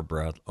 Omar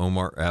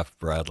F.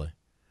 Bradley.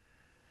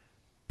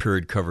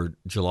 Period covered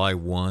July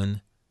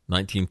 1,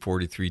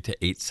 1943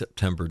 to 8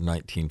 September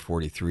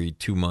 1943,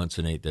 2 months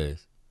and 8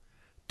 days.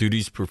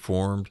 Duties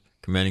performed,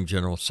 Commanding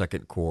General,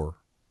 2nd Corps.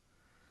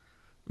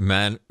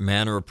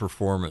 Manner of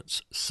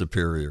performance,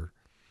 superior.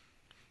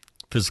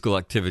 Physical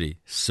activity,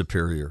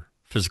 superior.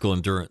 Physical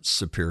endurance,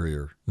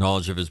 superior.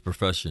 Knowledge of his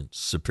profession,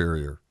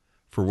 superior.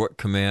 For what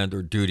command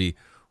or duty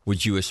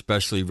would you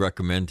especially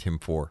recommend him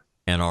for?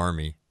 An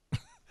army.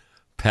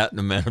 Patting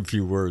a man a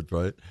few words,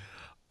 right?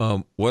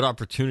 What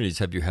opportunities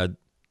have you had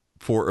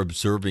for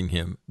observing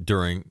him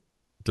during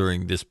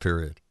this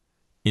period?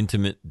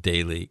 Intimate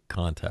daily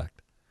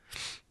contact.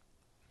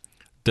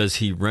 Does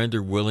he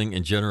render willing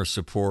and generous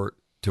support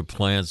to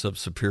plans of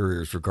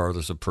superiors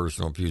regardless of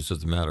personal views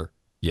of the matter?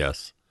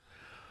 Yes.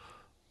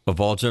 Of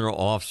all general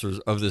officers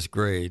of this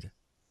grade,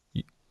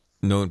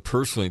 known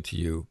personally to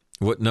you,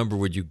 what number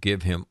would you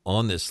give him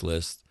on this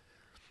list,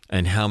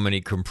 and how many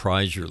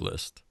comprise your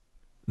list?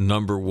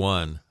 Number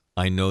 1,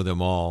 I know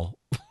them all.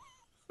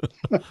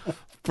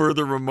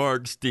 Further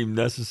remarks deemed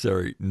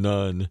necessary,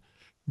 none.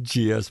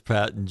 G.S.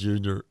 Patton,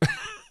 Jr.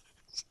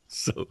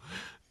 So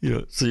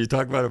you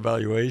talk about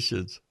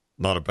evaluations.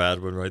 Not a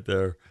bad one right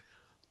there.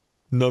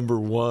 Number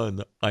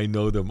 1, I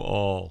know them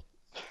all.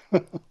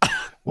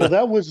 Well,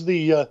 that was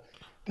the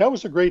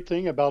great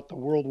thing about the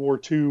World War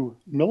II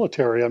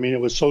military. I mean,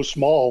 it was so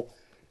small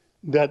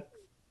that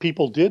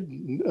people did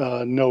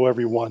know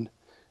everyone.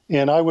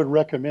 And I would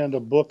recommend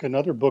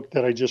another book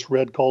that I just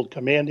read called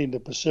Commanding the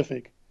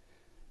Pacific.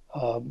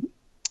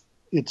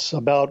 it's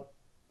about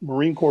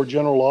Marine Corps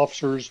general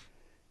officers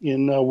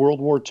in World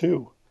War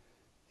II.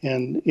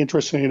 And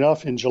interestingly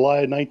enough, in July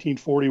of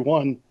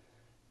 1941,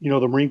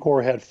 the Marine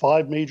Corps had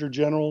 5 major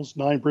generals,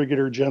 9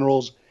 brigadier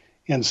generals,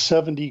 and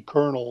 70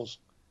 colonels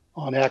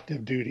on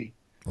active duty.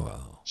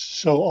 Wow.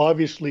 So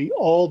obviously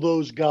all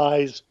those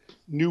guys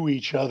knew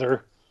each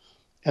other,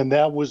 and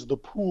that was the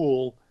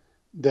pool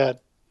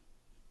that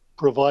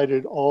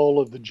provided all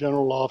of the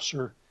general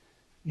officer,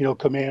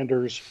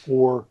 commanders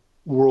for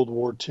World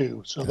War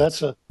II. So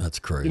that's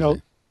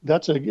crazy.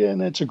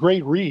 It's a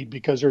great read,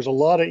 because there's a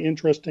lot of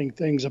interesting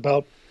things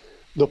about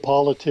the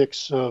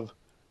politics of,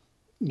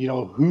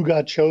 who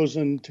got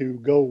chosen to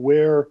go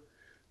where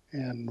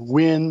and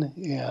when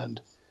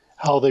and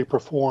how they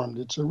performed.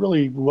 It's a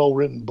really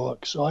well-written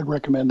book, so I'd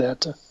recommend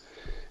that to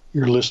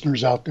your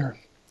listeners out there.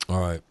 All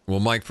right. Well,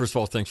 Mike, first of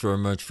all, thanks very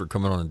much for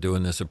coming on and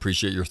doing this.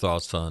 Appreciate your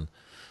thoughts on,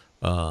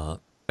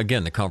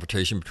 again, the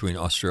confrontation between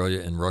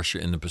Australia and Russia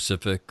in the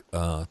Pacific,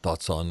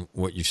 thoughts on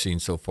what you've seen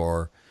so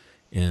far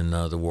in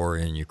the war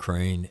in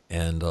Ukraine,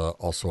 and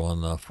also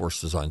on Force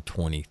Design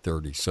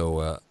 2030.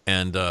 So,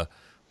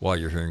 while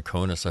you're here in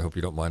CONUS, I hope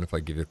you don't mind if I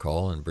give you a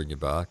call and bring you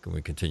back and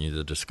we continue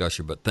the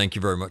discussion. But thank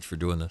you very much for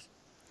doing this.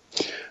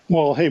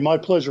 Well, hey, my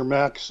pleasure,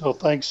 Max. So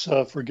thanks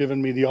for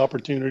giving me the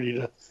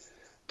opportunity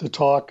to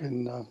talk.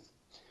 And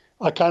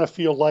I kind of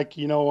feel like,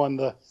 I'm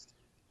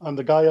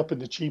the guy up in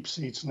the cheap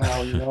seats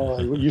now.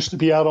 I used to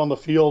be out on the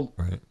field,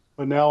 right,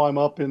 but now I'm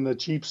up in the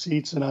cheap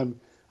seats, and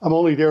I'm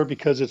only there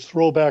because it's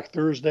Throwback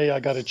Thursday. I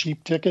got a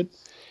cheap ticket,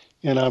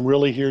 and I'm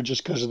really here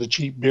just because of the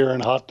cheap beer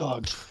and hot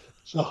dogs.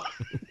 So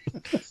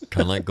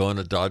kind of like going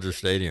to Dodger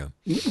Stadium.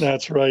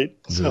 That's right.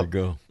 There you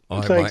go. All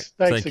right, thanks.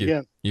 Mike. Thanks Thank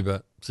again. You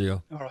bet. See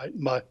you. All right.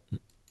 Bye.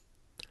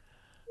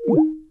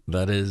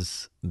 That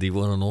is the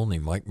one and only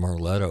Mike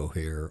Marletto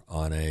here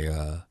on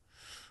a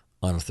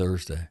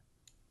Thursday.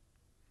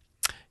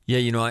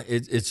 Yeah,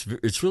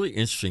 it's really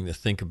interesting to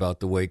think about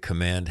the way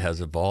command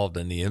has evolved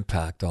and the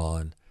impact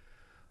on,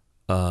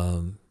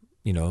 call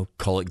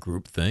it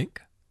groupthink.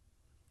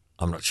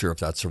 I'm not sure if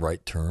that's the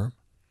right term,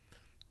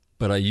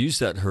 but I use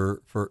that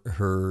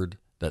heard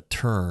that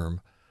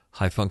term,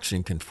 high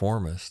functioning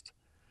conformist,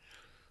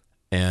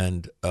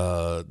 and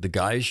the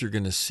guys you're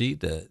going to see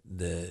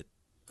that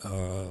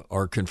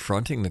are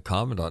confronting the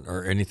commandant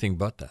are anything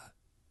but that.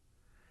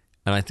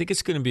 And I think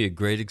it's going to be a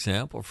great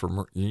example for,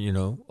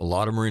 a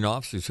lot of Marine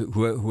officers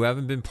who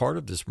haven't been part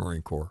of this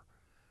Marine Corps,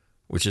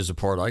 which is a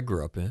part I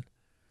grew up in.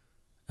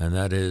 And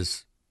that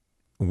is,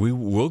 we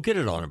will get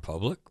it on in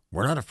public.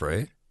 We're not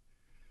afraid.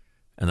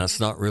 And that's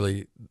not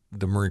really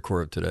the Marine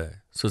Corps of today.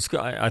 So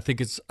I think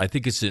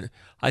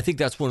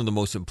that's one of the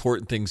most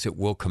important things that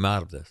will come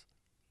out of this.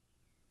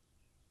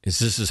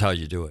 This is how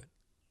you do it.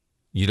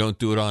 You don't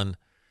do it on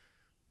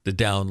the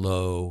down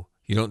low.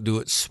 You don't do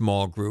it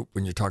small group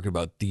when you're talking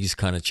about these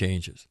kind of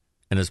changes.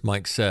 And as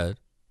Mike said,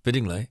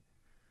 fittingly,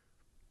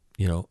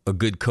 a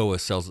good COA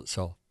sells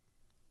itself.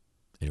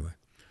 Anyway,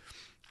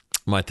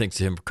 my thanks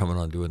to him for coming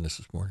on and doing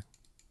this morning.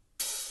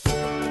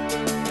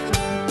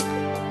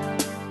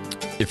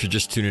 If you're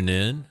just tuning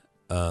in,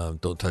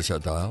 don't touch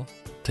that dial.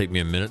 Take me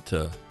a minute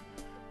to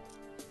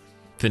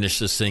finish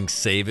this thing,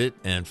 save it,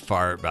 and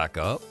fire it back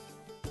up.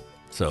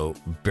 So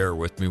bear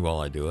with me while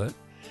I do it.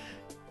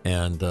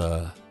 And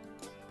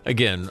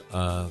again,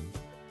 a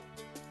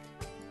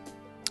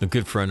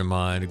good friend of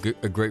mine,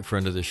 a great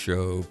friend of the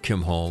show,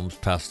 Kim Holmes,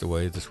 passed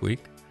away this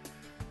week.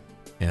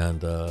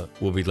 And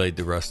will be laid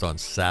to rest on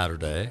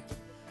Saturday.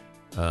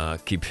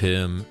 Keep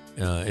him,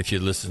 if you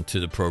listen to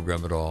the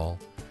program at all,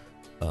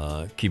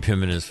 keep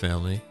him and his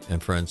family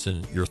and friends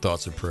in your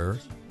thoughts and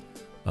prayers.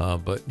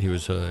 But he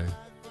was a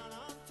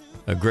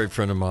great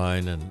friend of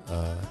mine and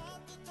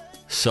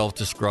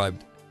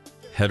self-described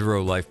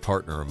hetero life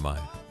partner of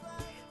mine.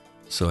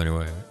 So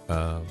anyway,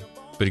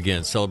 but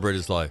again, celebrate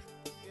his life.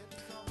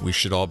 We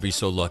should all be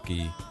so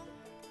lucky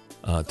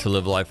to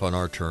live life on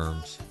our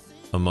terms,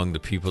 among the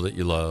people that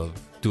you love,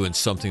 doing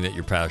something that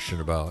you're passionate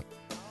about,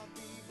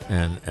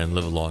 and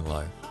live a long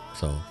life.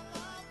 So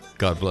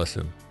God bless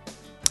him.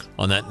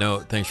 On that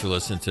note, thanks for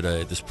listening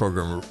today. This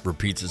program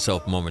repeats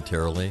itself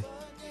momentarily.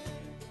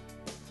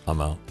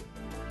 I'm out.